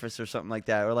the preface or something like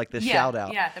that, or like the yeah, shout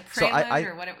out. yeah, the So prelude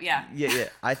or whatever, yeah, yeah, yeah.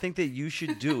 I think that you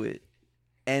should do it,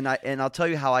 and I'll tell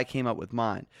you how I came up with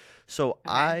mine. So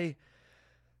okay,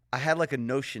 I had like an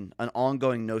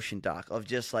ongoing Notion doc of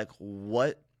just like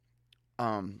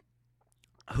um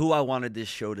who I wanted this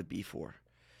show to be for.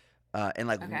 And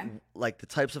like okay, like the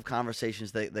types of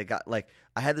conversations they got. Like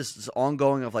I had this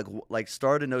ongoing of like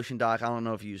start a Notion doc. I don't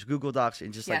know if you use Google Docs,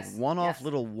 and just like yes, one-off yes,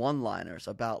 little one-liners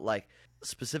about like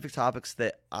specific topics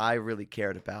that I really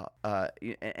cared about.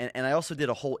 And I also did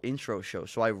a whole intro show.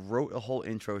 So I wrote a whole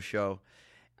intro show,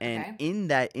 and okay, in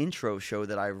that intro show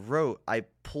that I wrote, I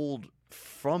pulled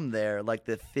from there like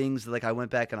the things that, like I went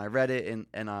back and I read it,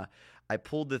 and I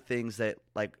pulled the things that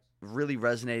like really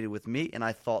resonated with me and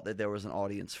I thought that there was an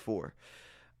audience for.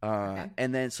 okay,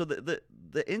 And then so the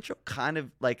intro kind of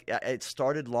like it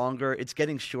started longer. It's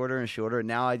getting shorter and shorter.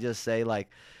 Now I just say like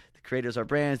the creators are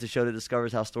brands, the show that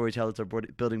discovers how storytellers are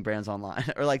building brands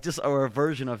online, or like just or a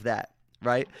version of that,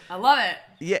 right? I love it.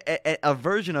 Yeah, a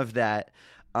version of that.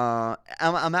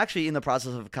 I'm actually in the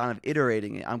process of kind of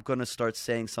iterating it. I'm going to start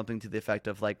saying something to the effect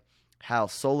of like how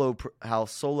solo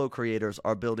creators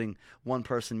are building one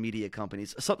person media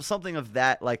companies. Something of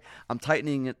that. Like I'm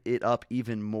tightening it up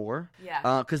even more.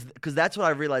 Yeah. Because that's what I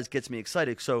realize gets me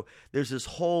excited. So there's this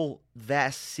whole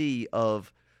vast sea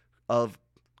of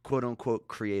quote unquote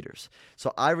creators.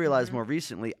 So I realized more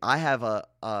recently I have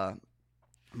a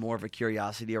more of a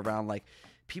curiosity around like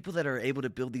people that are able to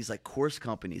build these like course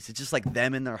companies. It's just like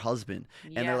them and their husband,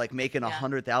 and they're Yeah. like making Yeah.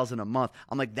 100,000 a month.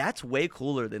 I'm like, that's way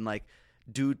cooler than like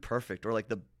Dude Perfect or like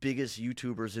the biggest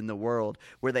YouTubers in the world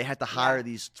where they had to hire Yeah.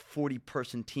 these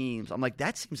 40-person teams. I'm like,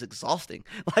 that seems exhausting.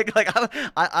 I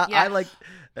Yeah. like.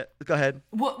 Go ahead.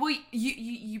 Well,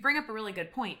 you bring up a really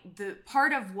good point. The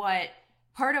part of what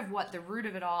the root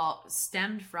of it all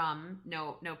stemmed from,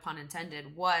 no pun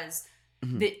intended, was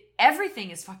Mhm. that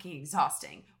everything is fucking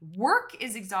exhausting. Work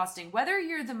is exhausting. Whether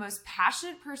you're the most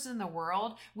passionate person in the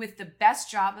world with the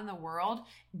best job in the world,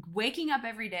 waking up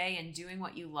every day and doing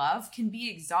what you love can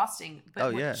be exhausting. But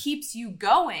Oh what yeah. keeps you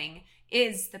going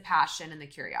is the passion and the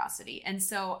curiosity. And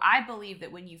so I believe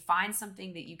that when you find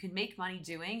something that you can make money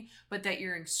doing, but that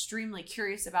you're extremely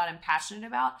curious about and passionate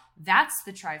about, that's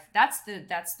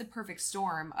the perfect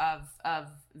storm of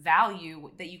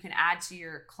value that you can add to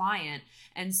your client.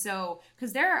 And so,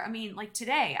 because I mean, like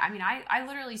today, I mean, I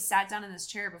literally sat down in this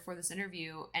chair before this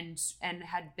interview and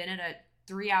had been at a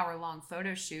 3-hour long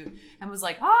photo shoot and was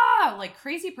like like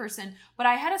crazy person, but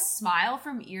I had a smile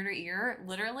from ear to ear.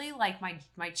 Literally, like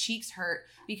my cheeks hurt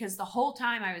because the whole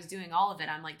time I was doing all of it,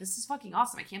 I'm like, this is fucking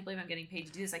awesome. I can't believe I'm getting paid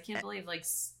to do this. I can't believe, like,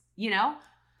 you know.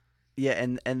 Yeah,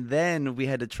 and then we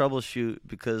had to troubleshoot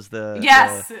because the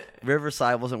Yes.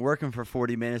 Riverside wasn't working for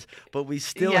 40 minutes, but we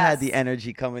still Yes. had the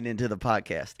energy coming into the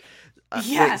podcast.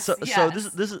 Yes, So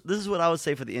yes. this is what I would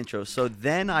say for the intro. So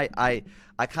then I kind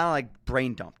of like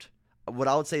brain dumped. What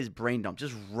I would say is brain dump.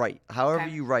 Just write, however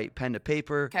Okay. you write, pen to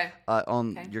paper, Okay.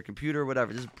 on Okay. your computer,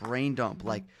 whatever. Just brain dump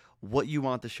like what you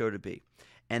want the show to be,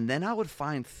 and then I would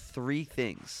find 3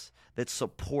 things that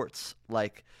supports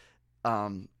like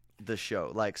the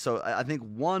show. Like so, I think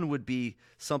one would be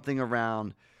something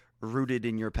around rooted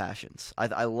in your passions.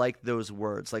 I like those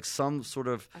words, like some sort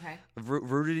of Okay.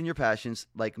 rooted in your passions,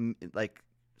 like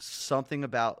something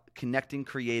about connecting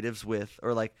creatives with,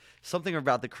 or like something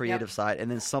about the creative side,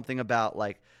 and then something about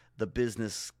like the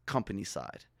business company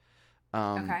side.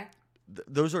 Okay.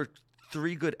 Those are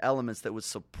 3 good elements that would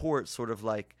support sort of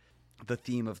like the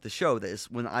theme of the show. That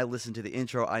is, when I listen to the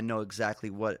intro, I know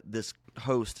exactly what this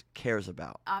host cares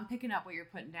about. I'm picking up what you're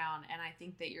putting down, and I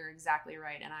think that you're exactly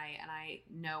right. And I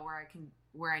know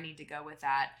where I need to go with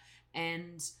that.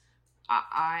 And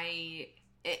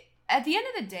at the end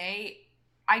of the day,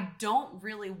 I don't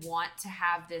really want to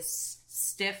have this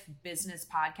stiff business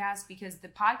podcast, because the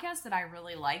podcasts that I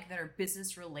really like that are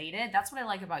business related, that's what I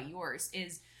like about yours,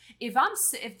 is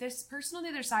if this person on the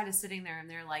other side is sitting there and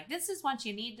they're like, this is what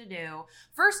you need to do.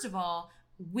 First of all,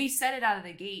 we set it out of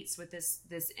the gates with this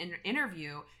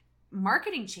interview.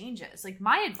 Marketing changes. Like,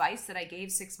 my advice that I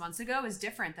gave 6 months ago is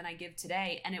different than I give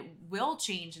today, and it will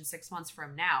change in 6 months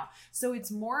from now. So it's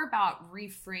more about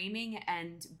reframing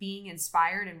and being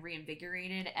inspired and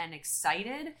reinvigorated and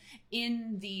excited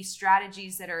in the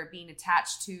strategies that are being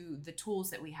attached to the tools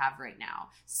that we have right now.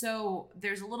 So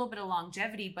there's a little bit of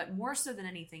longevity, but more so than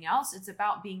anything else, it's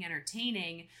about being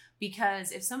entertaining,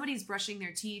 because if somebody's brushing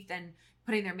their teeth and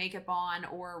putting their makeup on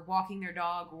or walking their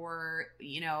dog or,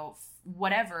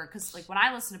 whatever. Because like when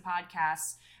I listen to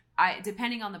podcasts,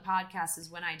 depending on the podcast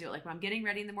is when I do it. Like when I'm getting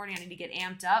ready in the morning, I need to get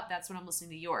amped up. That's when I'm listening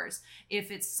to yours.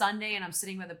 If it's Sunday and I'm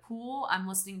sitting by the pool, I'm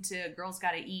listening to Girls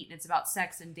Gotta Eat, and it's about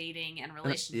sex and dating and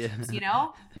relationships,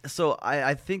 So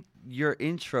I think your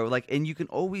intro, and you can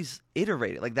always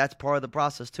iterate it. Like that's part of the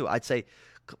process too. I'd say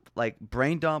like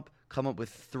brain dump, come up with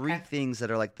three things that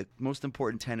are like the most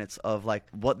important tenets of like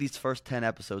what these first 10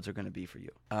 episodes are going to be for you.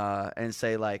 And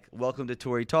say like, welcome to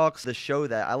Tori Talks, the show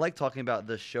that I like talking about,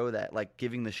 the show that like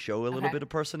giving the show a little bit of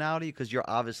personality, because you're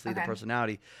obviously the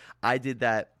personality. I did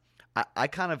that. I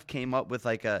kind of came up with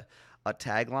like a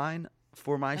tagline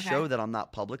for my show that I'm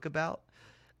not public about.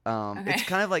 It's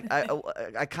kind of like,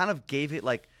 I kind of gave it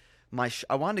like,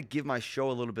 I wanted to give my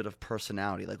show a little bit of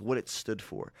personality, like what it stood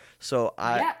for. So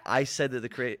I said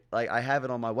that I have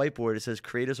it on my whiteboard. It says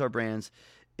creators are brands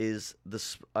is the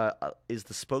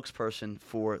spokesperson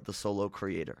for the solo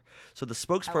creator. So the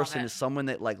spokesperson is someone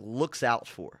that like looks out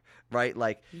for, right?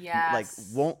 Like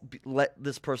won't let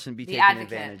this person be taken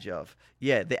advantage of.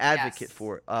 Yeah, the advocate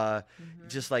for.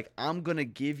 Just like I'm gonna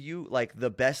give you like the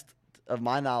best of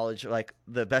my knowledge, like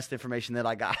the best information that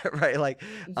I got, right? Like,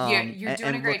 you're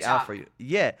doing a great job for you.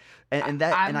 Yeah. And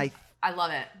I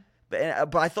love it.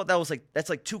 But I thought that's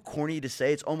like too corny to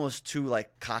say. It's almost too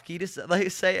like cocky to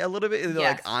say a little bit.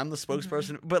 Like I'm the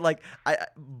spokesperson, but like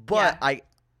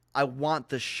I want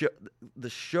the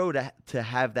show to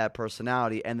have that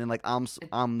personality, and then like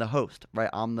I'm the host, right?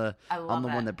 I'm the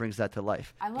one that brings that to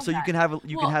life. I love so that.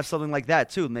 you can have something like that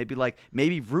too.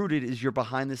 Maybe rooted is your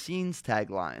behind the scenes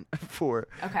tagline for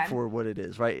what it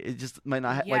is, right? It just might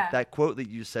not like that quote that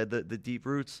you said, the deep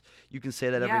roots. You can say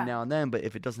that every now and then, but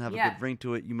if it doesn't have a good ring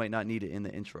to it, you might not need it in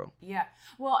the intro. Yeah.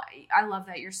 Well, I love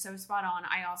that. You're so spot on.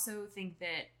 I also think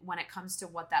that when it comes to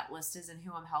what that list is and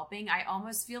who I'm helping, I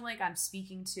almost feel like I'm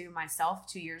speaking to myself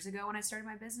 2 years ago when I started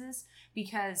my business,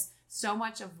 because so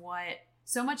much of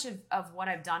what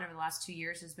I've done over the last 2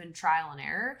 years has been trial and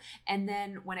error. And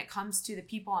then when it comes to the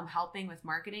people I'm helping with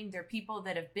marketing, they're people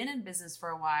that have been in business for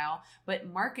a while, but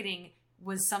marketing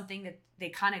was something that they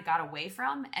kind of got away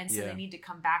from, and so they need to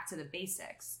come back to the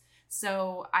basics.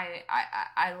 So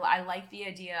I like the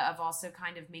idea of also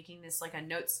kind of making this like a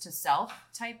notes to self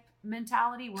type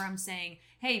mentality, where I'm saying,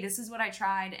 hey, this is what I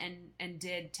tried and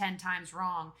did 10 times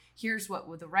wrong. Here's what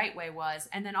the right way was.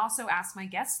 And then also ask my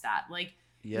guests that, like,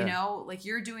 like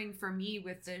you're doing for me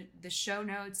with the show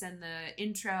notes and the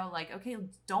intro, like, okay, you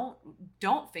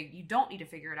don't need to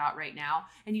figure it out right now.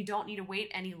 And you don't need to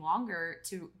wait any longer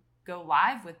to go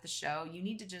live with the show. You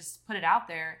need to just put it out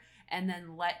there and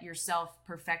then let yourself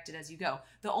perfect it as you go.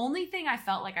 The only thing I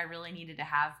felt like I really needed to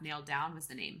have nailed down was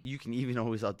the name. You can even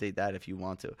always update that if you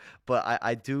want to. But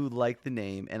I do like the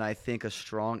name, and I think a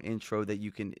strong intro that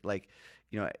you can, like,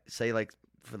 say, like,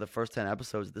 for the first 10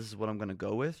 episodes, this is what I'm going to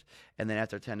go with. And then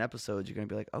after 10 episodes, you're going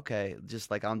to be like, okay, just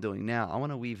like I'm doing now, I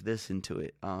want to weave this into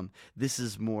it. This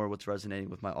is more what's resonating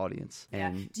with my audience. Yeah.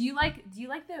 And do you like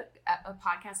a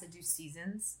podcast that do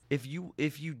seasons? If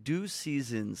you do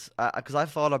seasons, because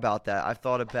I've thought about that. I've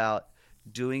thought about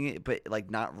doing it, but like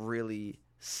not really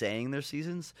saying their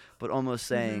seasons, but almost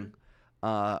saying,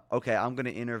 okay, I'm going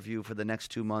to interview for the next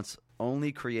 2 months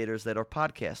only creators that are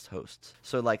podcast hosts.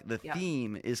 So like the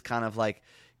theme is kind of like,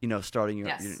 starting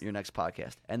your next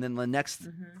podcast. And then the next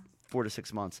 4 to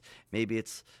 6 months, maybe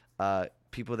it's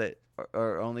people that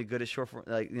are only good at short form,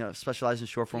 like, specialize in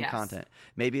short form content.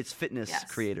 Maybe it's fitness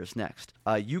creators next.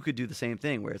 You could do the same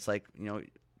thing where it's like,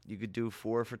 you could do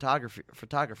 4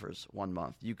 photographers 1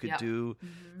 month. You could do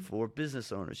 4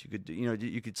 business owners. You could do,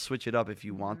 you could switch it up if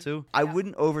you want to. I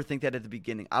wouldn't overthink that at the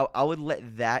beginning. I would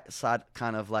let that side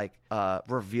kind of like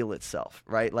reveal itself,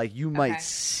 right? Like you might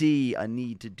see a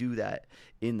need to do that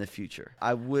in the future.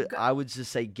 I would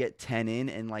just say get 10 in,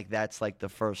 and like that's like the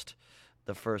first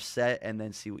set, and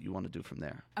then see what you want to do from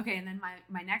there. Okay, and then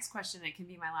my next question, it can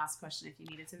be my last question if you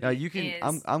need it to be. You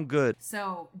can. I'm good.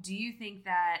 So, do you think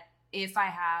that if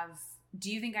do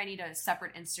you think I need a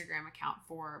separate Instagram account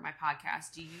for my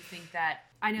podcast? Do you think that,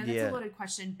 I know that's a loaded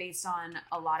question based on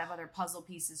a lot of other puzzle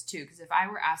pieces too, because if I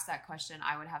were asked that question,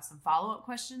 I would have some follow-up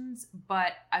questions,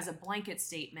 but as a blanket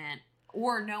statement,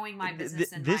 or knowing my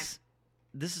business and this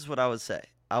is what I would say.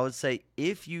 I would say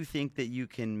if you think that you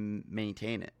can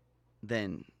maintain it,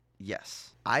 then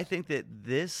yes. I think that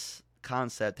this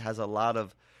concept has a lot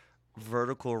of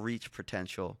vertical reach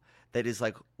potential that is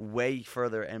like way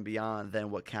further and beyond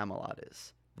than what Camelot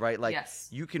is, right? Like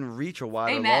you can reach a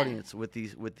wider audience with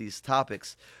these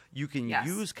topics. You can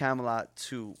use Camelot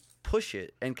to push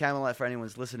it, and Camelot, for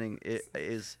anyone's listening, it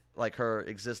is like her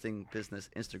existing business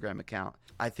Instagram account.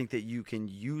 I think that you can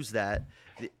use that.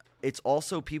 It's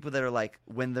also people that are like,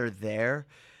 when they're there,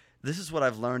 this is what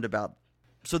I've learned about.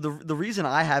 So the reason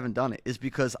I haven't done it is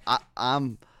because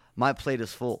my plate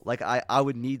is full. Like I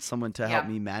would need someone to help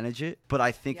me manage it, but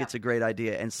I think it's a great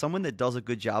idea. And someone that does a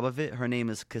good job of it, her name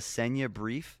is Ksenia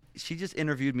Brief. She just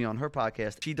interviewed me on her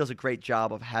podcast. She does a great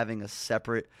job of having a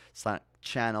separate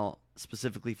channel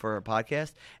specifically for her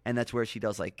podcast, and that's where she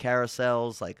does like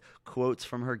carousels, like quotes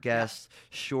from her guests,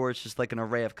 shorts, just like an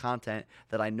array of content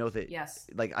that I know that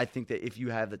like I think that if you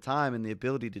have the time and the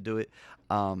ability to do it,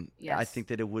 I think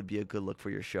that it would be a good look for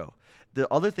your show.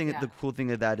 The other thing, the cool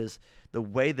thing of that is the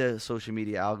way the social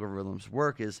media algorithms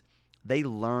work is they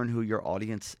learn who your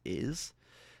audience is.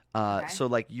 So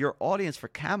like your audience for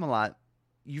Camelot,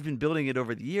 you've been building it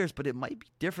over the years, but it might be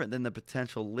different than the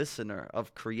potential listener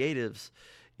of creatives,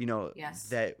 you know,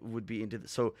 that would be into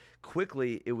so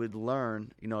quickly it would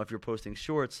learn, you know, if you're posting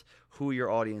shorts, who your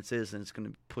audience is, and it's going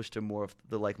to push to more of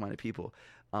the like-minded people.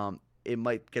 It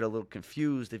might get a little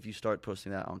confused if you start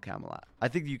posting that on Camelot. I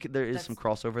think there is some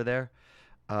crossover there,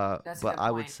 but I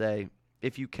would say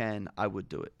if you can, I would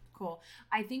do it. Cool.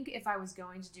 I think if I was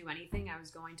going to do anything, I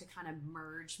was going to kind of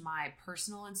merge my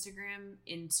personal Instagram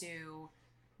into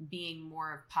being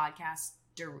more podcast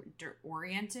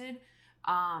oriented,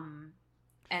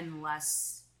 and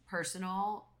less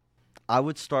personal. I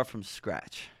would start from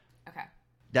scratch. Okay.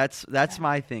 That's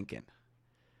my thinking.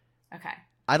 Okay.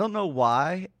 I don't know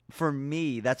why. For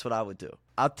me, that's what I would do.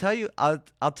 I'll tell you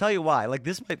why. Like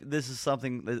this is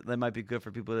something that might be good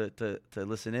for people to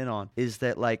listen in on, is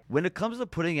that like when it comes to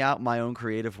putting out my own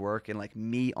creative work and like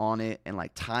me on it and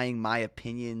like tying my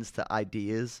opinions to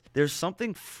ideas, there's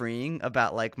something freeing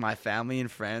about like my family and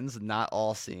friends not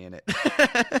all seeing it.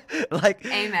 Like,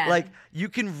 amen. Like you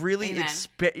can really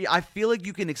I feel like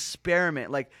you can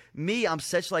experiment. Like me, I'm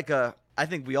such like I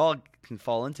think we all can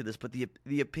fall into this, but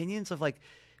the opinions of like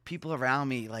people around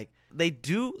me, like they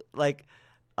do like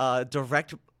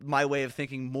direct my way of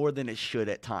thinking more than it should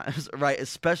at times, right?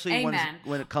 Especially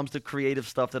when it comes to creative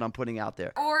stuff that I'm putting out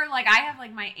there. Or like I have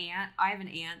an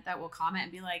aunt that will comment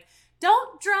and be like,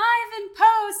 "Don't drive and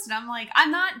post," and I'm like,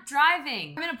 "I'm not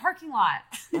driving. I'm in a parking lot."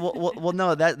 well,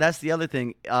 no, that's the other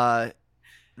thing.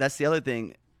 That's the other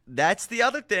thing. That's the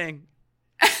other thing.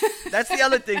 That's the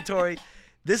other thing, Tori.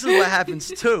 This is what happens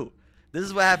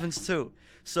too.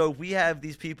 So we have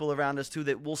these people around us too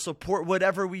that will support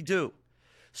whatever we do.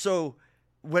 So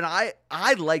when I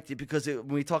liked it because when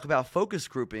we talk about focus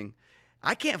grouping,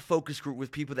 I can't focus group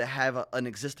with people that have an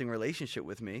existing relationship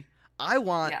with me. I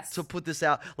want to put this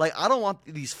out. Like I don't want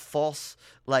these false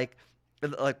like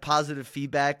positive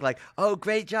feedback. Like, oh,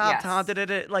 great job, Tom.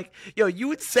 Like, yo, you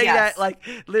would say that like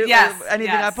anything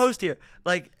I post here.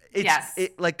 Like.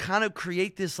 It like kind of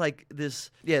create this like this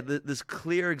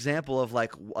clear example of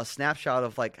like a snapshot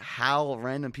of like how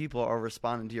random people are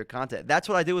responding to your content. That's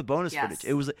what I did with bonus footage.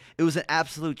 It was an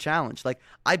absolute challenge. Like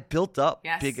I built up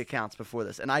big accounts before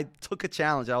this, and I took a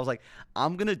challenge. I was like,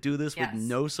 I'm gonna do this with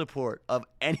no support of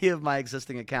any of my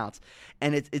existing accounts,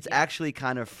 and it's actually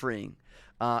kind of freeing.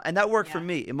 And that worked for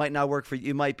me. It might not work for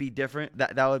you. It might be different.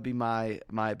 That would be my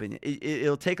opinion.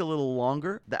 It'll take a little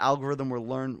longer. The algorithm will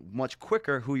learn much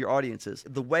quicker who your audience is.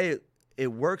 The way it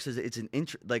works is it's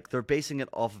like they're basing it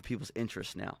off of people's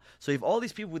interests now. So you have all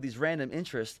these people with these random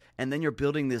interests, and then you're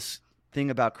building this thing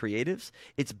about creatives.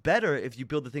 It's better if you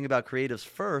build the thing about creatives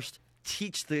first,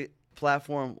 teach the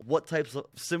platform what types of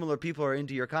similar people are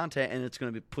into your content, and it's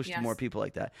going to be pushed to more people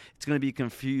like that. It's going to be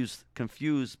confused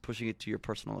pushing it to your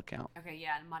personal account. Okay,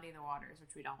 and muddy the waters,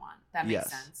 which we don't want. That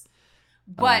makes sense.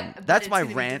 But that's my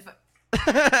rant.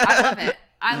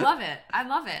 I love it.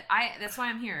 That's why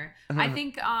I'm here. I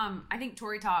think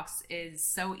Tori Talks is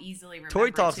so easily remembered.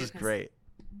 Tori Talks is great.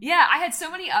 Yeah, I had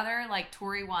so many other like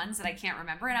Tori ones that I can't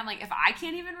remember, and I'm like, if I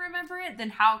can't even remember it, then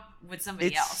how would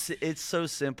somebody else? It's so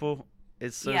simple.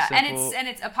 It's so simple. and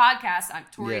it's a podcast.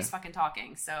 Tori's fucking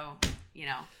talking, so you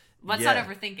know, let's not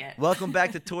overthink it. Welcome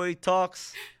back to Tori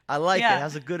Talks. I like it. It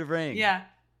has a good ring. Yeah.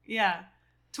 Yeah.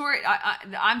 Tori,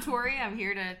 I'm Tori. I'm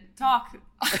here to talk.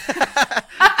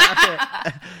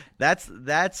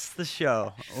 That's the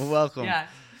show. Welcome. Yeah.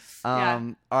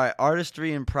 All right,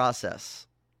 artistry and process.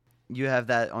 You have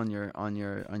that on your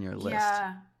list.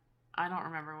 Yeah. I don't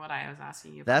remember what I was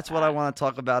asking you about. That's what I want to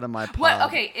talk about in my pod. What?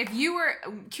 Okay, if you were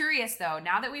curious though,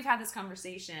 now that we've had this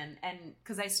conversation, and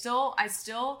because I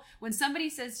still, when somebody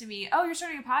says to me, "Oh, you're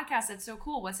starting a podcast. That's so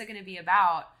cool. What's it going to be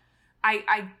about?"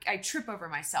 I trip over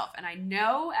myself, and I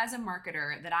know as a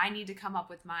marketer that I need to come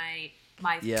up with my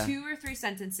 2 or 3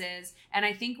 sentences. And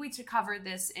I think we covered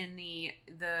this in the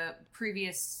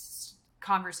previous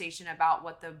conversation about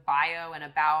what the bio and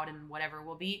about and whatever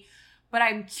will be. But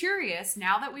I'm curious,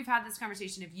 now that we've had this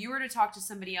conversation, if you were to talk to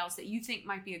somebody else that you think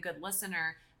might be a good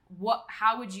listener,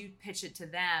 how would you pitch it to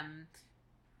them?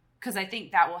 Because I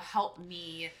think that will help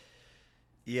me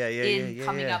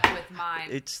coming up with my...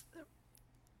 It's...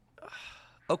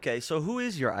 Okay, so who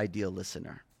is your ideal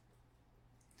listener?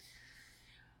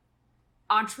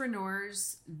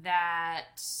 Entrepreneurs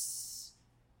that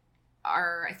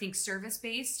are, I think,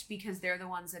 service-based, because they're the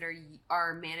ones that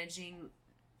are managing...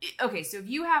 Okay, so if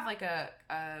you have like a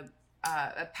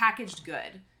packaged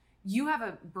good, you have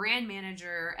a brand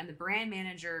manager, and the brand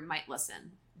manager might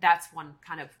listen. That's one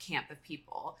kind of camp of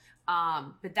people.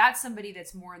 But that's somebody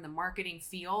that's more in the marketing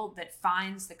field that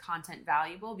finds the content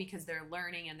valuable because they're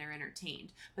learning and they're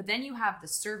entertained. But then you have the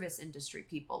service industry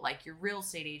people, like your real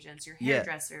estate agents, your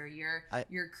hairdresser, your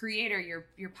creator,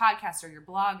 your podcaster, your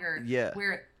blogger. Yeah.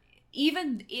 Where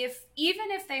even if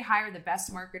they hire the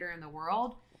best marketer in the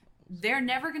world, they're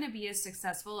never going to be as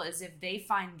successful as if they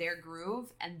find their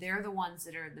groove and they're the ones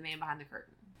that are the man behind the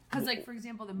curtain. Because, like, for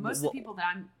example, most of the people that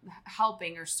I'm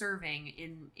helping or serving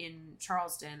in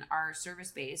Charleston are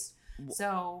service-based.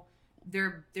 So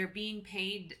they're being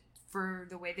paid for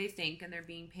the way they think, and they're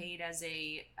being paid as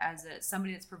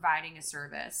somebody that's providing a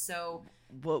service. So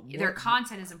their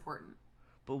content is important.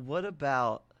 But what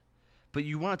about... But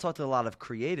you want to talk to a lot of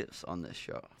creatives on this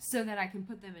show. So that I can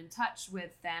put them in touch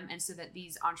with them, and so that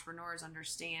these entrepreneurs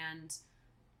understand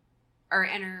or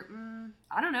enter...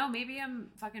 I don't know. Maybe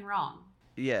I'm fucking wrong.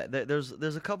 Yeah, there's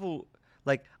a couple...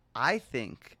 Like, I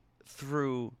think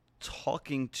through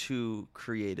talking to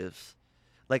creatives...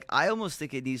 Like, I almost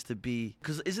think it needs to be...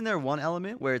 Because isn't there one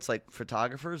element where it's, like,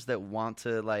 photographers that want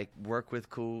to, like, work with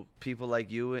cool people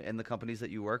like you and the companies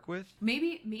that you work with?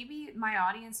 Maybe my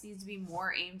audience needs to be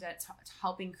more aimed at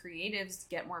helping creatives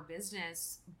get more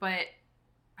business. But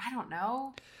I don't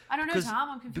know. Tom.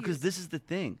 I'm confused. Because this is the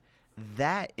thing.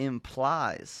 That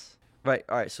implies... Right,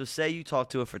 all right. So say you talk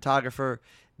to a photographer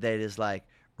that is, like,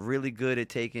 really good at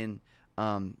taking,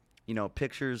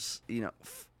 pictures,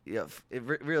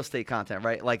 real estate content,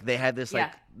 right? Like, they have this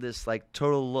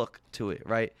total look to it,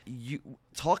 right? You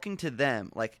talking to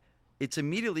them, like, it's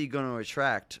immediately going to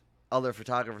attract other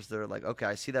photographers that are like, okay,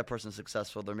 I see that person's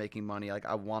successful, they're making money, like,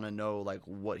 I want to know, like,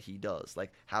 what he does,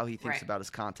 like, how he thinks about his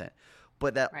content.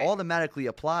 But that automatically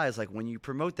applies, like, when you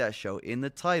promote that show in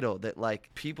the title, that, like,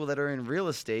 people that are in real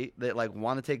estate that, like,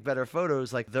 want to take better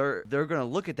photos, like, they're going to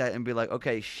look at that and be like,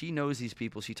 okay, she knows these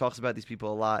people. She talks about these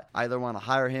people a lot. I either want to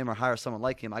hire him or hire someone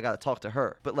like him. I got to talk to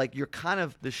her. But, like, you're kind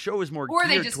of, the show is more Or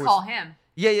they just call him.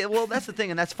 Yeah, well, that's the thing,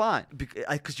 and that's fine.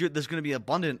 Because there's going to be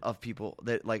abundant of people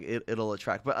that, like, it'll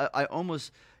attract. But I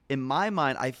almost... In my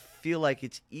mind, I feel like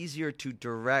it's easier to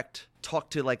talk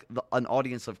to, like, an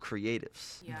audience of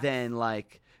creatives than,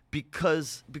 like,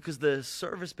 because the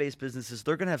service-based businesses,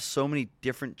 they're going to have so many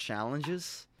different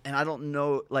challenges. And I don't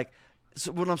know, like,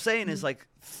 so what I'm saying is, like,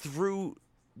 through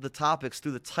the topics,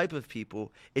 through the type of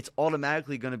people, it's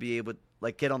automatically going to be able to,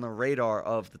 like, get on the radar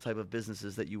of the type of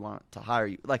businesses that you want to hire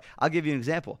you. Like, I'll give you an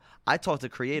example. I talk to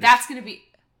creatives. That's going to be,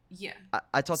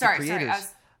 I talk to creators.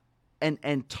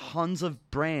 And tons of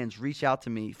brands reach out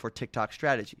to me for TikTok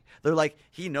strategy. They're like,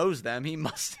 he knows them. He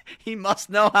must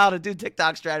know how to do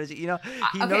TikTok strategy. He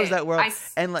knows that world. I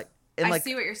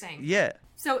see what you're saying. Yeah.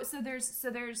 So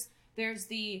there's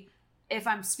the, if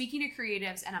I'm speaking to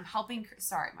creatives and I'm helping.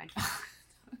 Sorry, my.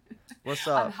 What's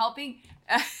up?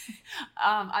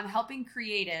 I'm helping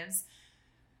creatives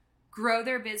grow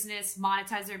their business,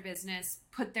 monetize their business,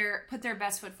 put their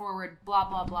best foot forward. Blah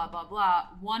blah blah blah blah.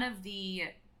 One of the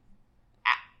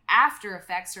after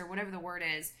effects, or whatever the word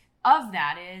is, of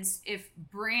that is, if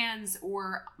brands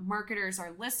or marketers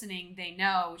are listening, they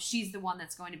know she's the one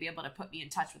that's going to be able to put me in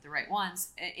touch with the right ones.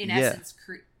 In essence,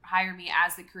 hire me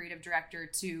as the creative director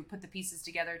to put the pieces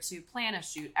together, to plan a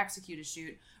shoot, execute a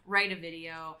shoot, write a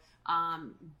video,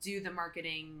 do the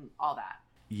marketing, all that.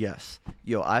 Yes.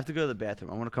 Yo, I have to go to the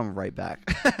bathroom. I want to come right back.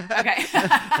 Okay.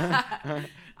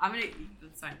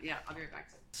 That's fine. Yeah, I'll be right back.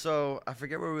 So I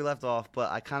forget where we left off,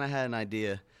 but I kind of had an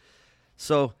idea.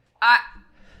 So I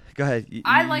go ahead.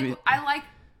 I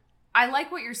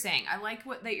like what you're saying. I like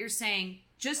that you're saying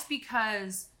just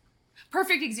because.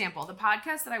 Perfect example. The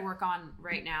podcast that I work on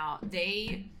right now,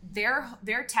 their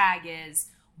tag is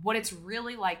what it's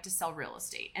really like to sell real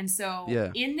estate. And so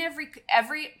in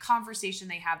every conversation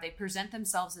they have, they present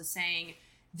themselves as saying,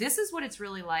 this is what it's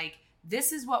really like.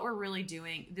 This is what we're really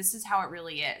doing. This is how it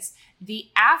really is. The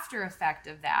after effect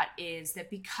of that is that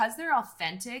because they're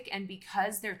authentic and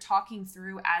because they're talking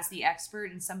through as the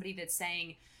expert and somebody that's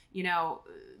saying,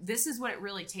 this is what it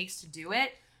really takes to do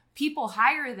it, people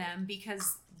hire them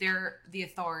because they're the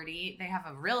authority. They have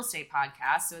a real estate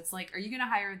podcast. So it's like, are you going to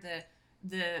hire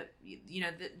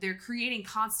they're creating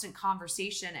constant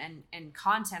conversation and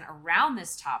content around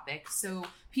this topic so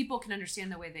people can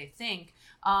understand the way they think.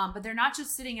 But they're not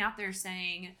just sitting out there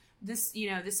saying this,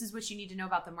 this is what you need to know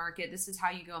about the market. This is how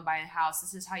you go and buy a house.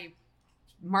 This is how you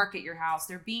market your house.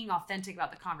 They're being authentic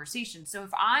about the conversation. So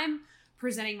if I'm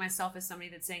presenting myself as somebody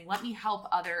that's saying, let me help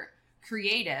other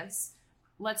creatives,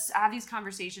 let's have these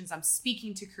conversations. I'm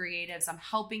speaking to creatives. I'm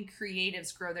helping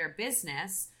creatives grow their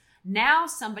business. Now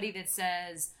somebody that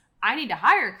says, I need to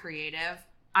hire a creative,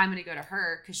 I'm going to go to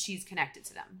her because she's connected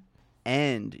to them.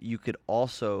 And you could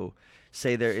also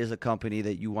say there is a company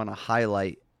that you want to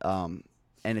highlight, and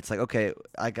it's like, okay,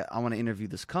 I want to interview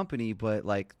this company, but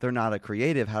like they're not a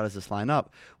creative. How does this line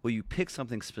up? Well, you pick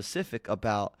something specific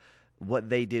about what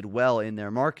they did well in their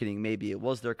marketing. Maybe it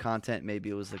was their content, maybe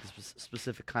it was like a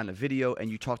specific kind of video, and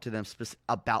you talk to them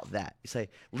about that. You say,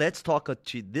 let's talk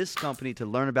to this company to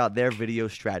learn about their video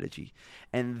strategy.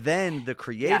 And then the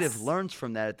creative learns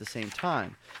from that at the same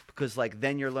time, because like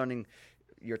then you're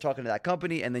talking to that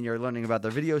company and then you're learning about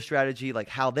their video strategy, like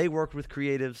how they worked with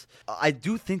creatives. I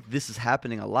do think this is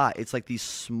happening a lot. It's like these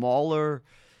smaller,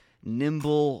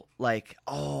 nimble, like,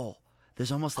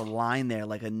 there's almost a line there,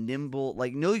 like a nimble,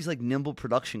 like these like nimble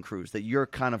production crews that you're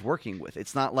kind of working with.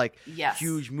 It's not like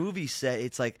huge movie set.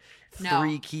 It's like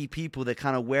three key people that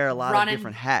kind of wear a lot of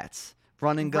different hats.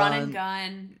 Run and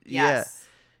gun. Yes.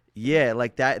 Yeah,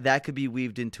 like that could be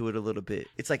weaved into it a little bit.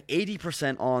 It's like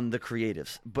 80% on the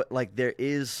creatives, but like there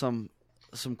is some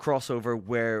crossover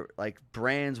where like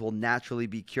brands will naturally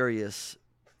be curious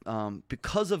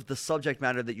because of the subject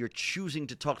matter that you're choosing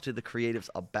to talk to the creatives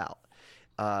about.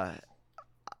 I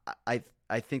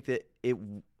think that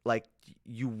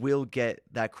you will get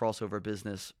that crossover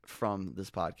business from this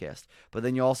podcast, but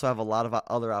then you also have a lot of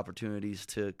other opportunities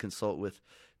to consult with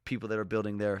people that are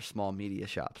building their small media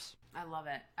shops. I love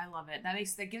it.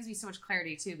 That gives me so much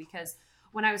clarity too, because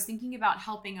when I was thinking about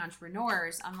helping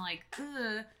entrepreneurs, I'm like,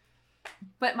 ugh.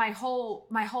 But my whole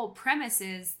premise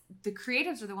is the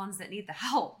creatives are the ones that need the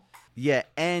help. Yeah,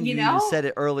 and you even said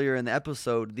it earlier in the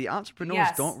episode, the entrepreneurs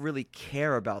don't really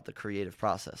care about the creative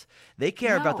process. They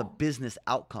care about the business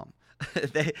outcome.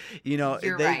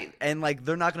 You're right. And like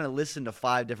they're not going to listen to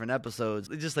 5 different episodes.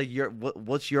 It's just like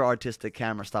what's your artistic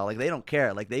camera style? Like they don't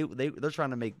care. Like they're trying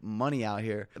to make money out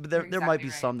here. But there might be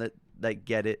some that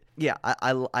get it. Yeah,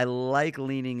 I like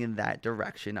leaning in that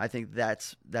direction. I think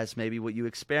that's maybe what you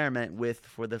experiment with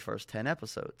for the first 10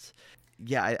 episodes.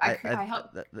 Yeah, I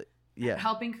help. Yeah,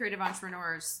 helping creative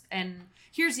entrepreneurs. And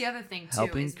here's the other thing too: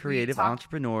 helping creative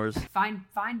entrepreneurs find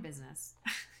business.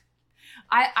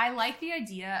 I like the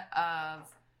idea of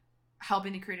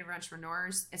helping the creative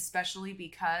entrepreneurs, especially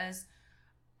because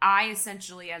I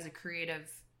essentially, as a creative,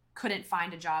 couldn't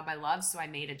find a job I love, so I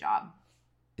made a job.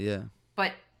 Yeah.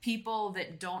 But people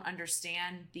that don't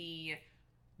understand the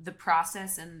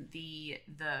process and they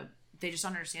just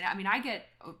don't understand it. I mean, I get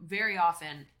very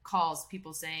often calls,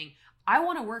 people saying, I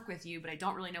want to work with you, but I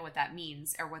don't really know what that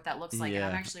means or what that looks like. And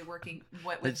I'm actually working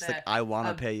with I want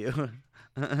to pay you.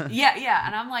 Yeah.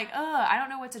 And I'm like, I don't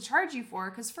know what to charge you for.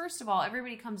 Because first of all,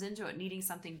 everybody comes into it needing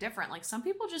something different. Like some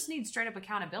people just need straight up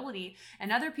accountability.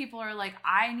 And other people are like,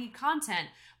 I need content,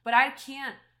 but I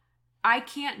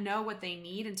can't know what they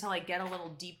need until I get a little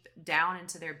deep down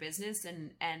into their business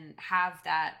and have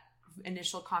that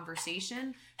initial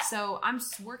conversation. So I'm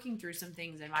working through some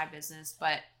things in my business,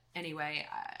 but anyway,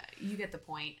 you get the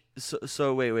point.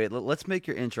 So wait. Let's make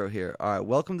your intro here. All right.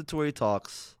 Welcome to Tori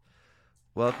Talks.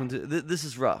 Welcome to this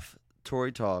is rough.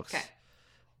 Tori Talks. Okay.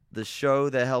 The show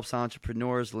that helps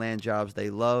entrepreneurs land jobs they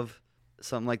love,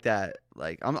 something like that.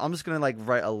 Like I'm just gonna like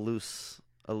write a loose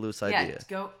idea. Yeah.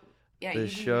 Go. Yeah. The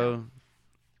show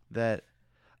that.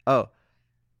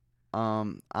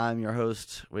 I'm your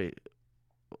host. Wait.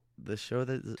 The show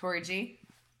that Tori G.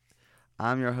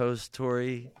 I'm your host,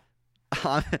 Tori.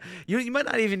 You might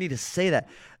not even need to say that.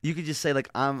 You could just say like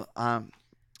I'm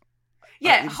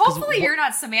Yeah, hopefully you're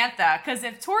not Samantha, because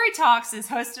if Tori Talks is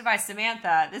hosted by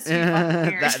Samantha, this would be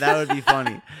fucking weird. that would be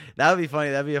funny. That would be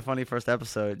funny. That'd be a funny first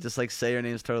episode. Just like say your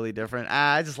name's totally different.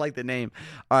 I just like the name.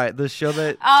 All right, the show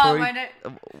that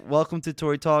welcome to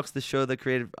Tori Talks, the show that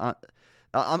created.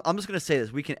 I'm just gonna say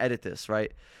this. We can edit this,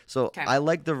 right? So okay. I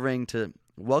like the ring to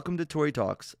welcome to Tori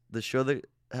Talks, the show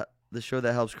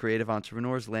that helps creative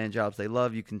entrepreneurs land jobs they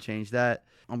love. You can change that.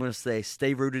 I'm going to say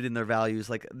stay rooted in their values.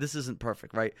 Like, this isn't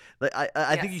perfect, right? Like,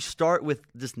 I think you start with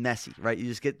just messy, right? You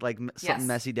just get like something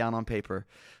messy down on paper.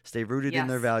 Stay rooted in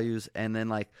their values. And then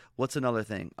like, what's another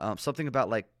thing? Something about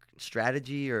like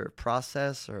strategy or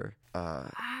process or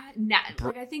like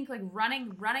I think like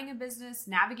running a business,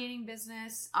 navigating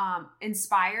business,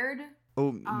 inspired.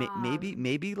 Oh, maybe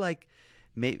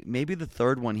the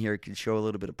third one here could show a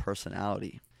little bit of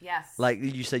personality. Yes. Like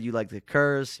you said, you like the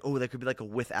curse. Oh, there could be like a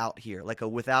without here, like a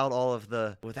without all of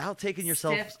the, without taking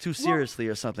yourself too seriously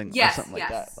or something. Yes, or something like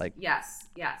that. Like yes.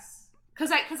 Because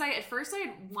I at first I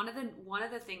had one of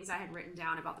the things I had written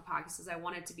down about the podcast is I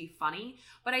wanted to be funny,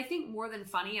 but I think more than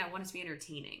funny, I want it to be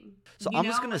entertaining. So I'm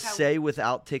just gonna say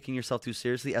without taking yourself too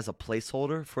seriously as a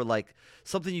placeholder for like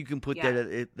something you can put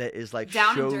there that is like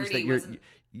down shows and dirty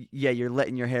that you're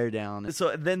letting your hair down.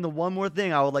 So then the one more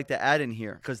thing I would like to add in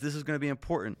here, because this is going to be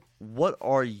important. What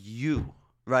are you,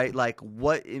 right? Like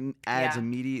what adds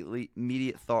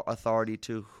immediate authority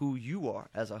to who you are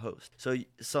as a host. So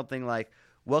something like,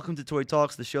 welcome to Tori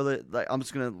Talks, the show that, like,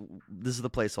 this is the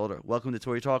placeholder. Welcome to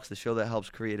Tori Talks, the show that helps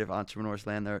creative entrepreneurs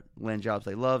land jobs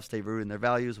they love, stay rooted in their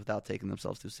values without taking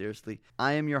themselves too seriously.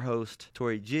 I am your host,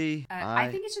 Tori G. I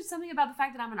think it's just something about the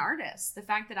fact that I'm an artist. The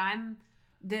fact that I'm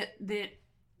that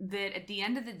at the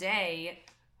end of the day,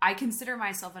 I consider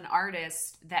myself an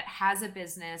artist that has a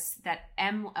business, that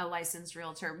am a licensed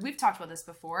realtor. We've talked about this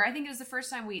before. I think it was the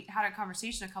first time we had a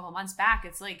conversation a couple of months back.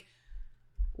 It's like,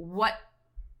 what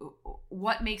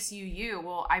makes you you?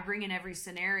 Well, I bring in every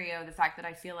scenario the fact that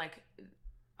I feel like,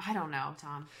 I don't know,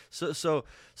 Tom. So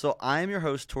I am your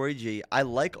host, Tori G. I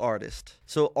like artists.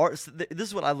 This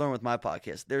is what I learned with my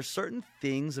podcast. There's certain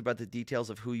things about the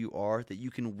details of who you are that you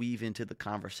can weave into the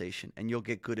conversation, and you'll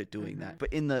get good at doing that.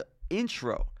 But in the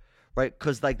intro, right,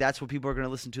 because like that's what people are going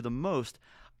to listen to the most,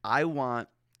 I want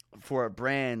for a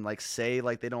brand, like say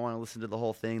like they don't want to listen to the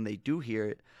whole thing, they do hear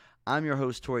it. I'm your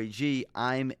host, Tori G.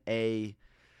 I'm a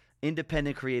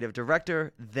independent creative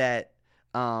director that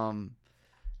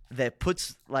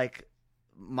puts like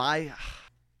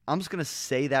I'm just gonna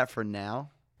say that for now.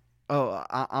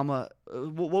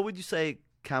 What would you say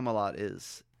Camelot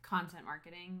is? Content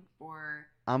marketing, or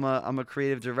I'm a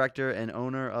creative director and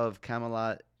owner of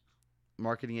Camelot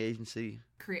Marketing Agency.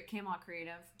 Camelot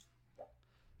Creative.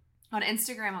 On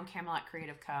Instagram, on Camelot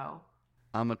Creative Co.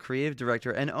 I'm a creative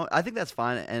director, and I think that's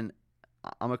fine. And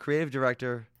I'm a creative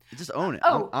director. Just own it.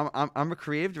 I'm a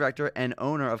creative director and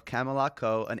owner of Camelot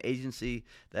Co., an agency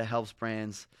that helps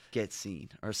brands get seen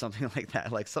or something like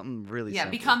that. Like something really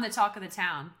simple. Become the talk of the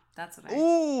town. That's what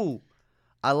Ooh,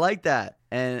 I like that.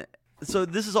 And so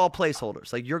this is all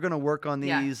placeholders. Like you're going to work on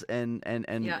these and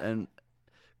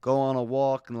go on a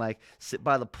walk and like sit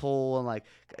by the pool and like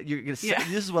you're going to say,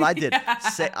 this is what I did.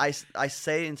 I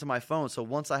say it into my phone. So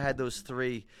once I had those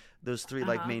three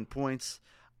like main points,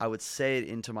 I would say it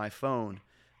into my phone.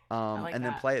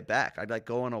 Then play it back. I'd like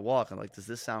go on a walk and like, does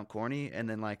this sound corny? And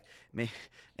then like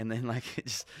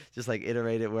just like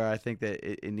iterate it where I think that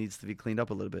it needs to be cleaned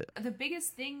up a little bit. The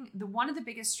biggest thing, one of the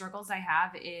biggest struggles I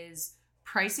have is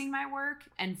pricing my work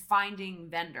and finding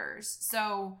vendors.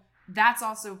 So that's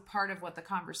also part of what the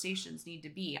conversations need to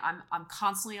be. I'm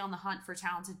constantly on the hunt for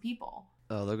talented people.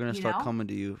 Oh, they're going to start coming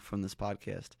to you from this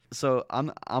podcast. So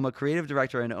I'm a creative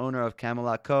director and owner of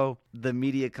Camelot Co., the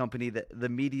media company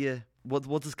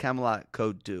What does Camelot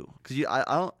Co. do?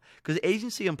 Because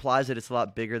agency implies that it's a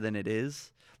lot bigger than it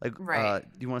is. Like, do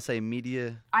you want to say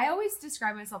media? I always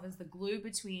describe myself as the glue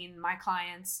between my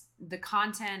clients, the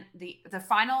content, the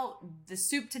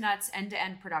soup to nuts, end to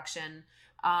end production.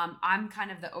 I'm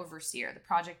kind of the overseer, the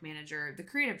project manager, the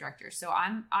creative director. So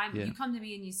you come to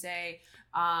me and you say,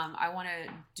 I want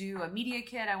to do a media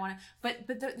kit.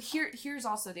 Here's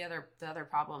also the other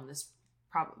problem. This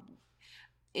problem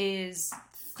is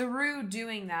through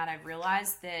doing that, I've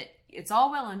realized that it's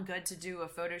all well and good to do a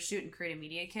photo shoot and create a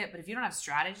media kit, but if you don't have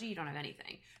strategy, you don't have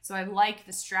anything. So I like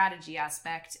the strategy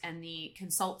aspect and the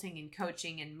consulting and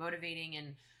coaching and motivating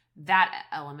and that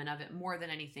element of it more than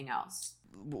anything else.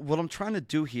 What I'm trying to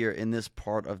do here in this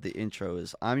part of the intro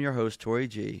is I'm your host, Tori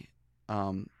G.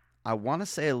 I want to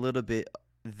say a little bit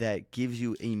that gives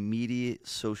you immediate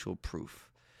social proof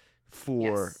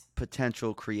for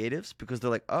potential creatives, because they're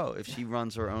like, oh, if she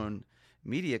runs her own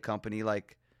media company,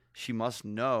 like she must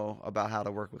know about how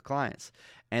to work with clients.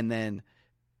 And then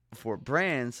for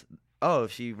brands,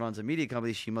 if she runs a media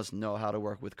company, she must know how to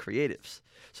work with creatives.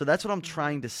 So that's what I'm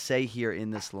trying to say here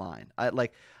in this line.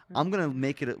 I'm going to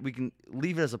make it, we can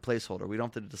leave it as a placeholder. We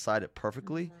don't have to decide it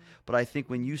perfectly. But I think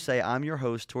when you say, I'm your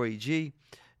host, Tori G,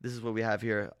 this is what we have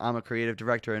here. I'm a creative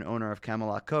director and owner of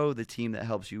Camelot Co., the team that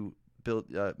helps you build,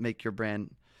 make your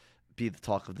brand be the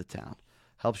talk of the town.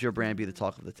 Helps your brand be the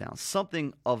talk of the town.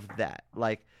 Something of that.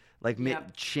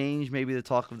 Change maybe the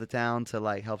talk of the town to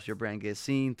like helps your brand get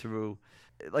seen through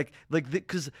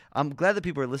because I'm glad that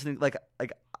people are listening.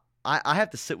 I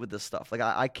have to sit with this stuff.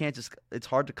 I can't just, it's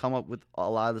hard to come up with a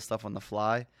lot of the stuff on the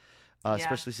fly,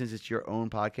 especially since it's your own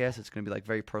podcast. It's going to be like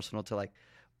very personal to like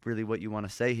really what you want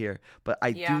to say here. But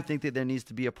I do think that there needs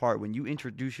to be a part when you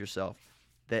introduce yourself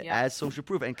that as Social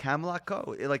Proof and Camelot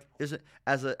Co.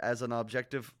 As an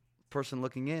objective person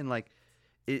looking in, like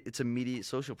it's immediate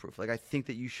social proof. Like I think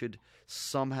that you should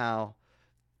somehow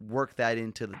work that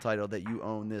into the title that you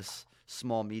own this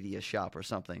small media shop or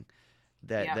something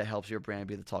that helps your brand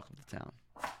be the talk of the town.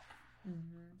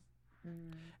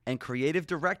 And creative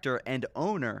director and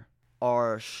owner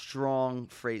are strong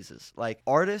phrases. Like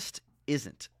artist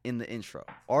isn't in the intro.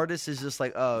 Artist is just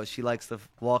like, oh, she likes to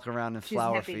walk around in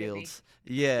flower fields.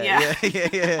 Yeah.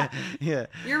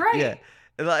 You're right. Yeah.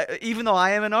 Like, even though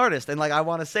I am an artist and like I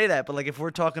want to say that, but like if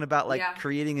we're talking about like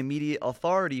creating immediate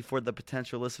authority for the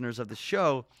potential listeners of the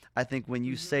show, I think when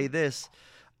you say this,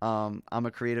 I'm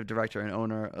a creative director and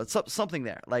owner, something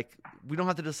there. Like we don't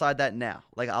have to decide that now.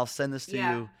 Like I'll send this to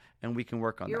you and we can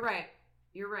work on that.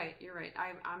 You're right.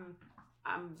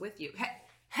 I'm with you.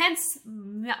 Hence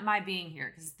my being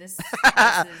here, because this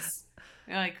is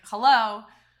like, hello.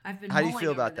 I've been. How do you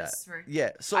feel about that?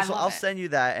 So I'll send you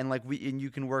that, and like you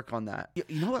can work on that.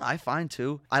 You know what I find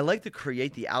too? I like to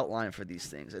create the outline for these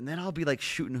things, and then I'll be like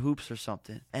shooting hoops or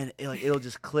something, and it'll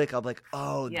just click. I'll be like,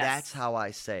 oh, that's how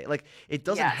I say it. Like it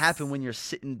doesn't happen when you're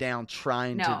sitting down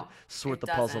trying to sort the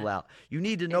puzzle out. You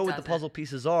need to know what the puzzle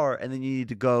pieces are, and then you need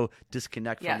to go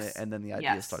disconnect from it, and then the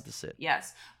ideas start to sit.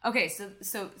 Yes. Okay. So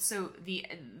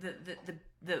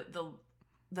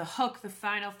the hook, the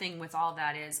final thing with all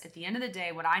that is, at the end of the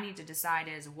day, what I need to decide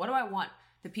is, what do I want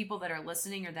the people that are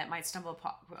listening or that might stumble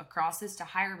across this to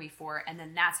hire me for? And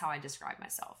then that's how I describe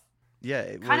myself.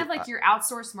 Yeah. Kind of like your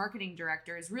outsourced marketing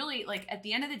director is really like, at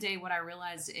the end of the day, what I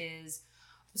realized is,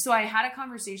 so I had a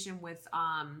conversation with,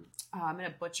 I'm going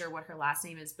to butcher what her last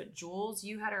name is, but Jules,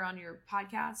 you had her on your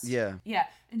podcast. Yeah. Yeah.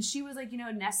 And she was like,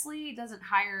 Nestle doesn't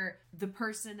hire the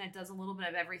person that does a little bit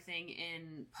of everything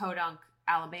in Podunk,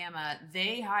 Alabama.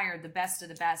 They hire the best of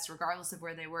the best, regardless of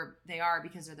where they are,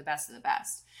 because they're the best of the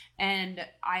best. And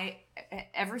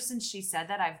ever since she said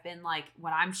that, I've been like,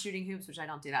 when I'm shooting hoops, which I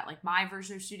don't do that, like my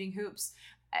version of shooting hoops,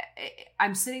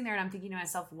 I'm sitting there and I'm thinking to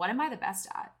myself, what am I the best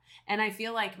at? And I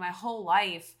feel like my whole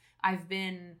life,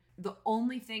 the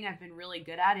only thing I've been really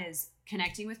good at is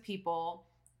connecting with people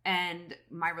and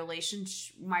my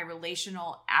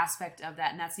relational aspect of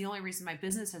that. And that's the only reason my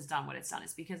business has done what it's done,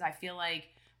 is because I feel like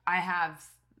I have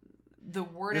the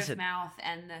word of mouth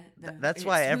and that's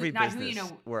why every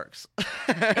business works.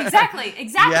 Exactly. You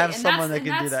have someone that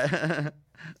can do that.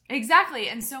 Exactly.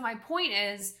 And so my point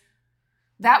is,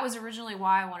 that was originally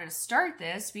why I wanted to start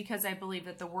this, because I believe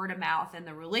that the word of mouth and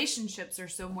the relationships are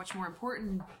so much more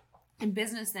important in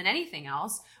business than anything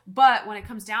else. But when it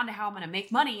comes down to how I'm going to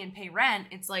make money and pay rent,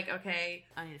 it's like, okay,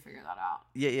 I need to figure that out.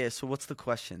 Yeah. So what's the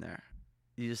question there?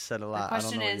 You just said a lot. I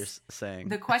don't know what you're saying.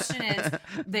 The question is,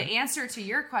 the answer to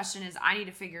your question is, I need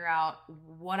to figure out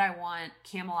what I want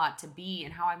Camelot to be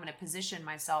and how I'm going to position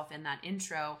myself in that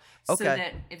intro, so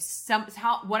that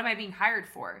what am I being hired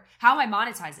for? How am I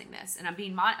monetizing this? And I'm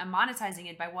monetizing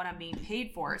it by what I'm being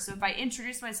paid for. So if I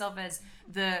introduce myself as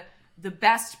the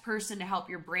best person to help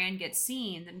your brand get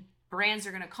seen, then brands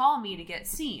are going to call me to get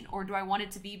seen. Or do I want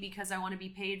it to be because I want to be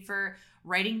paid for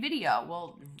writing video?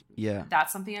 Well,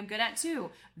 that's something I'm good at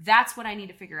too. That's what I need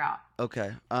to figure out.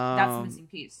 Okay. That's the missing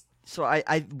piece. So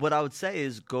what I would say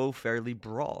is go fairly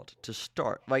broad to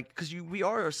start, like, because we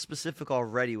are specific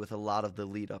already with a lot of the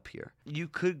lead up here. You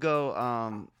could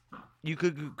go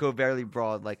very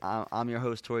broad, like I'm your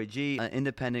host, Tori G, an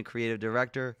independent creative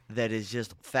director that is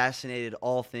just fascinated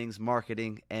all things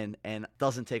marketing and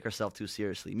doesn't take herself too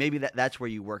seriously. Maybe that's where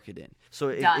you work it in. So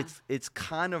it's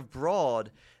kind of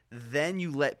broad. Then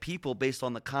you let people, based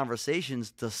on the conversations,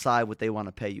 decide what they want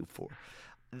to pay you for.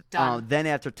 Done. Then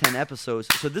after 10 episodes,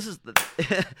 so this is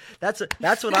that's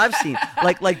what I've seen.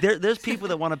 Like there's people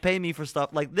that want to pay me for stuff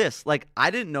like this. Like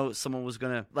I didn't know someone was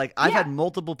gonna like. I've had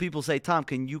multiple people say, "Tom,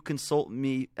 can you consult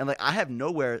me?" And like I have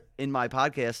nowhere in my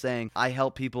podcast saying I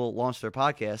help people launch their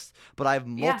podcasts, but I have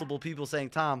multiple people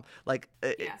saying, "Tom, like,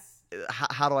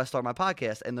 how do I start my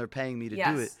podcast?" And they're paying me to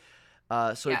do it.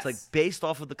 So it's like based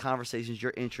off of the conversations,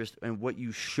 your interest, and what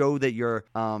you show that you're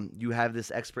you have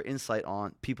this expert insight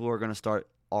on, people are going to start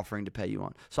offering to pay you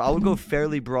on. So I would go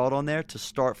fairly broad on there to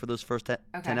start for those first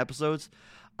 10 episodes.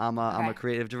 I'm a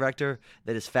creative director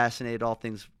that is fascinated all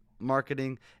things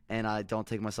marketing, and I don't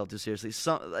take myself too seriously.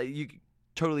 You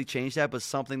totally change that, but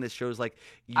something that shows like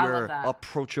your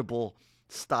approachable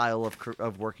style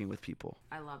of working with people.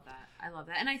 I love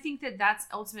that. And I think that that's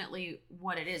ultimately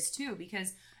what it is too,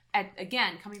 because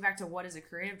again, coming back to what is a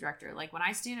creative director, like when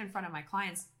I stand in front of my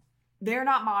clients, they're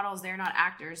not models, they're not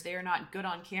actors, they are not good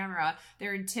on camera,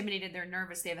 they're intimidated, they're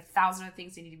nervous, they have 1,000 other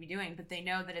things they need to be doing, but they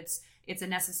know that it's a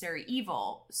necessary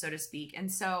evil, so to speak.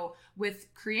 And so with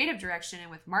creative direction and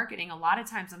with marketing, a lot of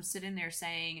times I'm sitting there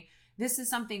saying, this is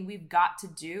something we've got to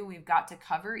do, we've got to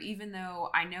cover, even though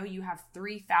I know you have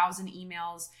 3,000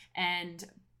 emails and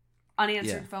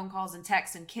unanswered phone calls and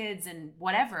texts and kids and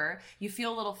whatever. You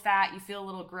feel a little fat, you feel a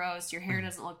little gross, your hair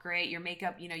doesn't look great, your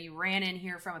makeup, you ran in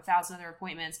here from 1,000 other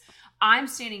appointments. I'm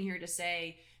standing here to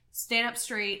say, stand up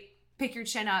straight, pick your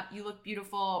chin up, you look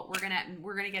beautiful,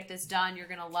 we're gonna get this done, you're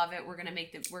gonna love it, we're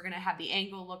gonna have the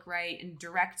angle look right, and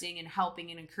directing and helping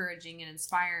and encouraging and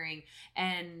inspiring,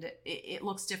 and it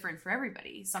looks different for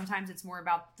everybody. Sometimes it's more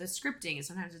about the scripting, and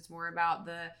sometimes it's more about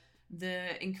the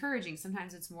encouraging.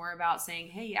 Sometimes it's more about saying,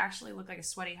 hey, you actually look like a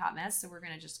sweaty hot mess, so we're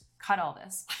going to just cut all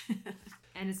this.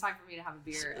 And it's time for me to have a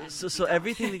beer. So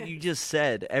everything that you just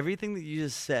said,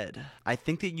 I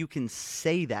think that you can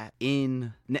say that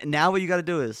in – now what you got to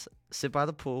do is sit by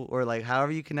the pool, or like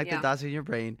however you connect the dots in your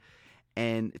brain,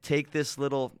 and take this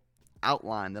little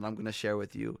outline that I'm going to share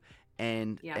with you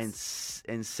and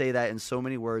say that in so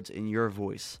many words in your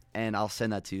voice, and I'll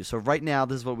send that to you. So right now,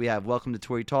 this is what we have. Welcome to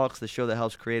Tori Talks, the show that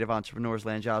helps creative entrepreneurs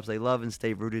land jobs they love and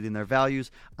stay rooted in their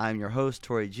values. I'm your host,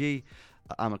 Tori G.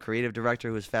 I'm a creative director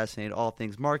who is fascinated all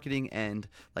things marketing, and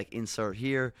like insert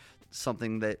here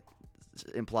something that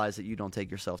implies that you don't take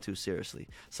yourself too seriously.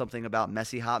 Something about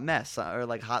messy hot mess, or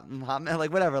like hot mess,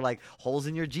 like whatever, like holes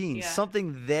in your jeans.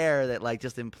 Something there that like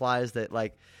just implies that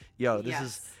like, yo, this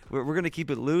is we're going to keep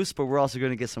it loose, but we're also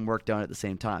going to get some work done at the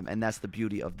same time, and that's the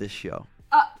beauty of this show.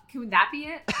 Can that be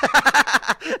it?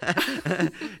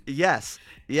 Yes.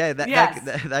 Yeah,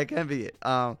 that can be it.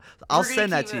 I'll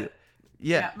send that to you.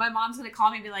 Yeah. My mom's going to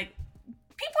call me and be like,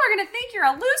 people are going to think you're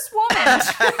a loose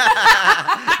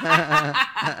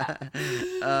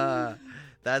woman.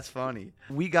 That's funny.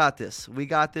 We got this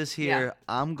here. Yeah.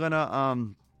 I'm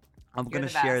gonna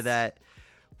share that.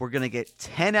 We're going to get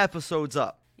 10 episodes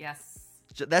up. Yes.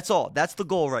 That's all. That's the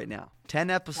goal right now. 10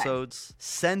 episodes. Okay.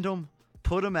 Send them.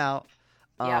 Put them out.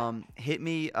 Hit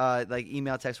me, like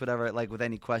email, text, whatever, like with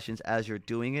any questions as you're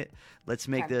doing it. Let's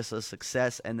make this a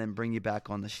success, and then bring you back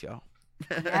on the show.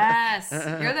 Yes.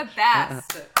 You're the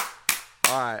best.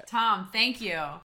 All right. Tom, thank you.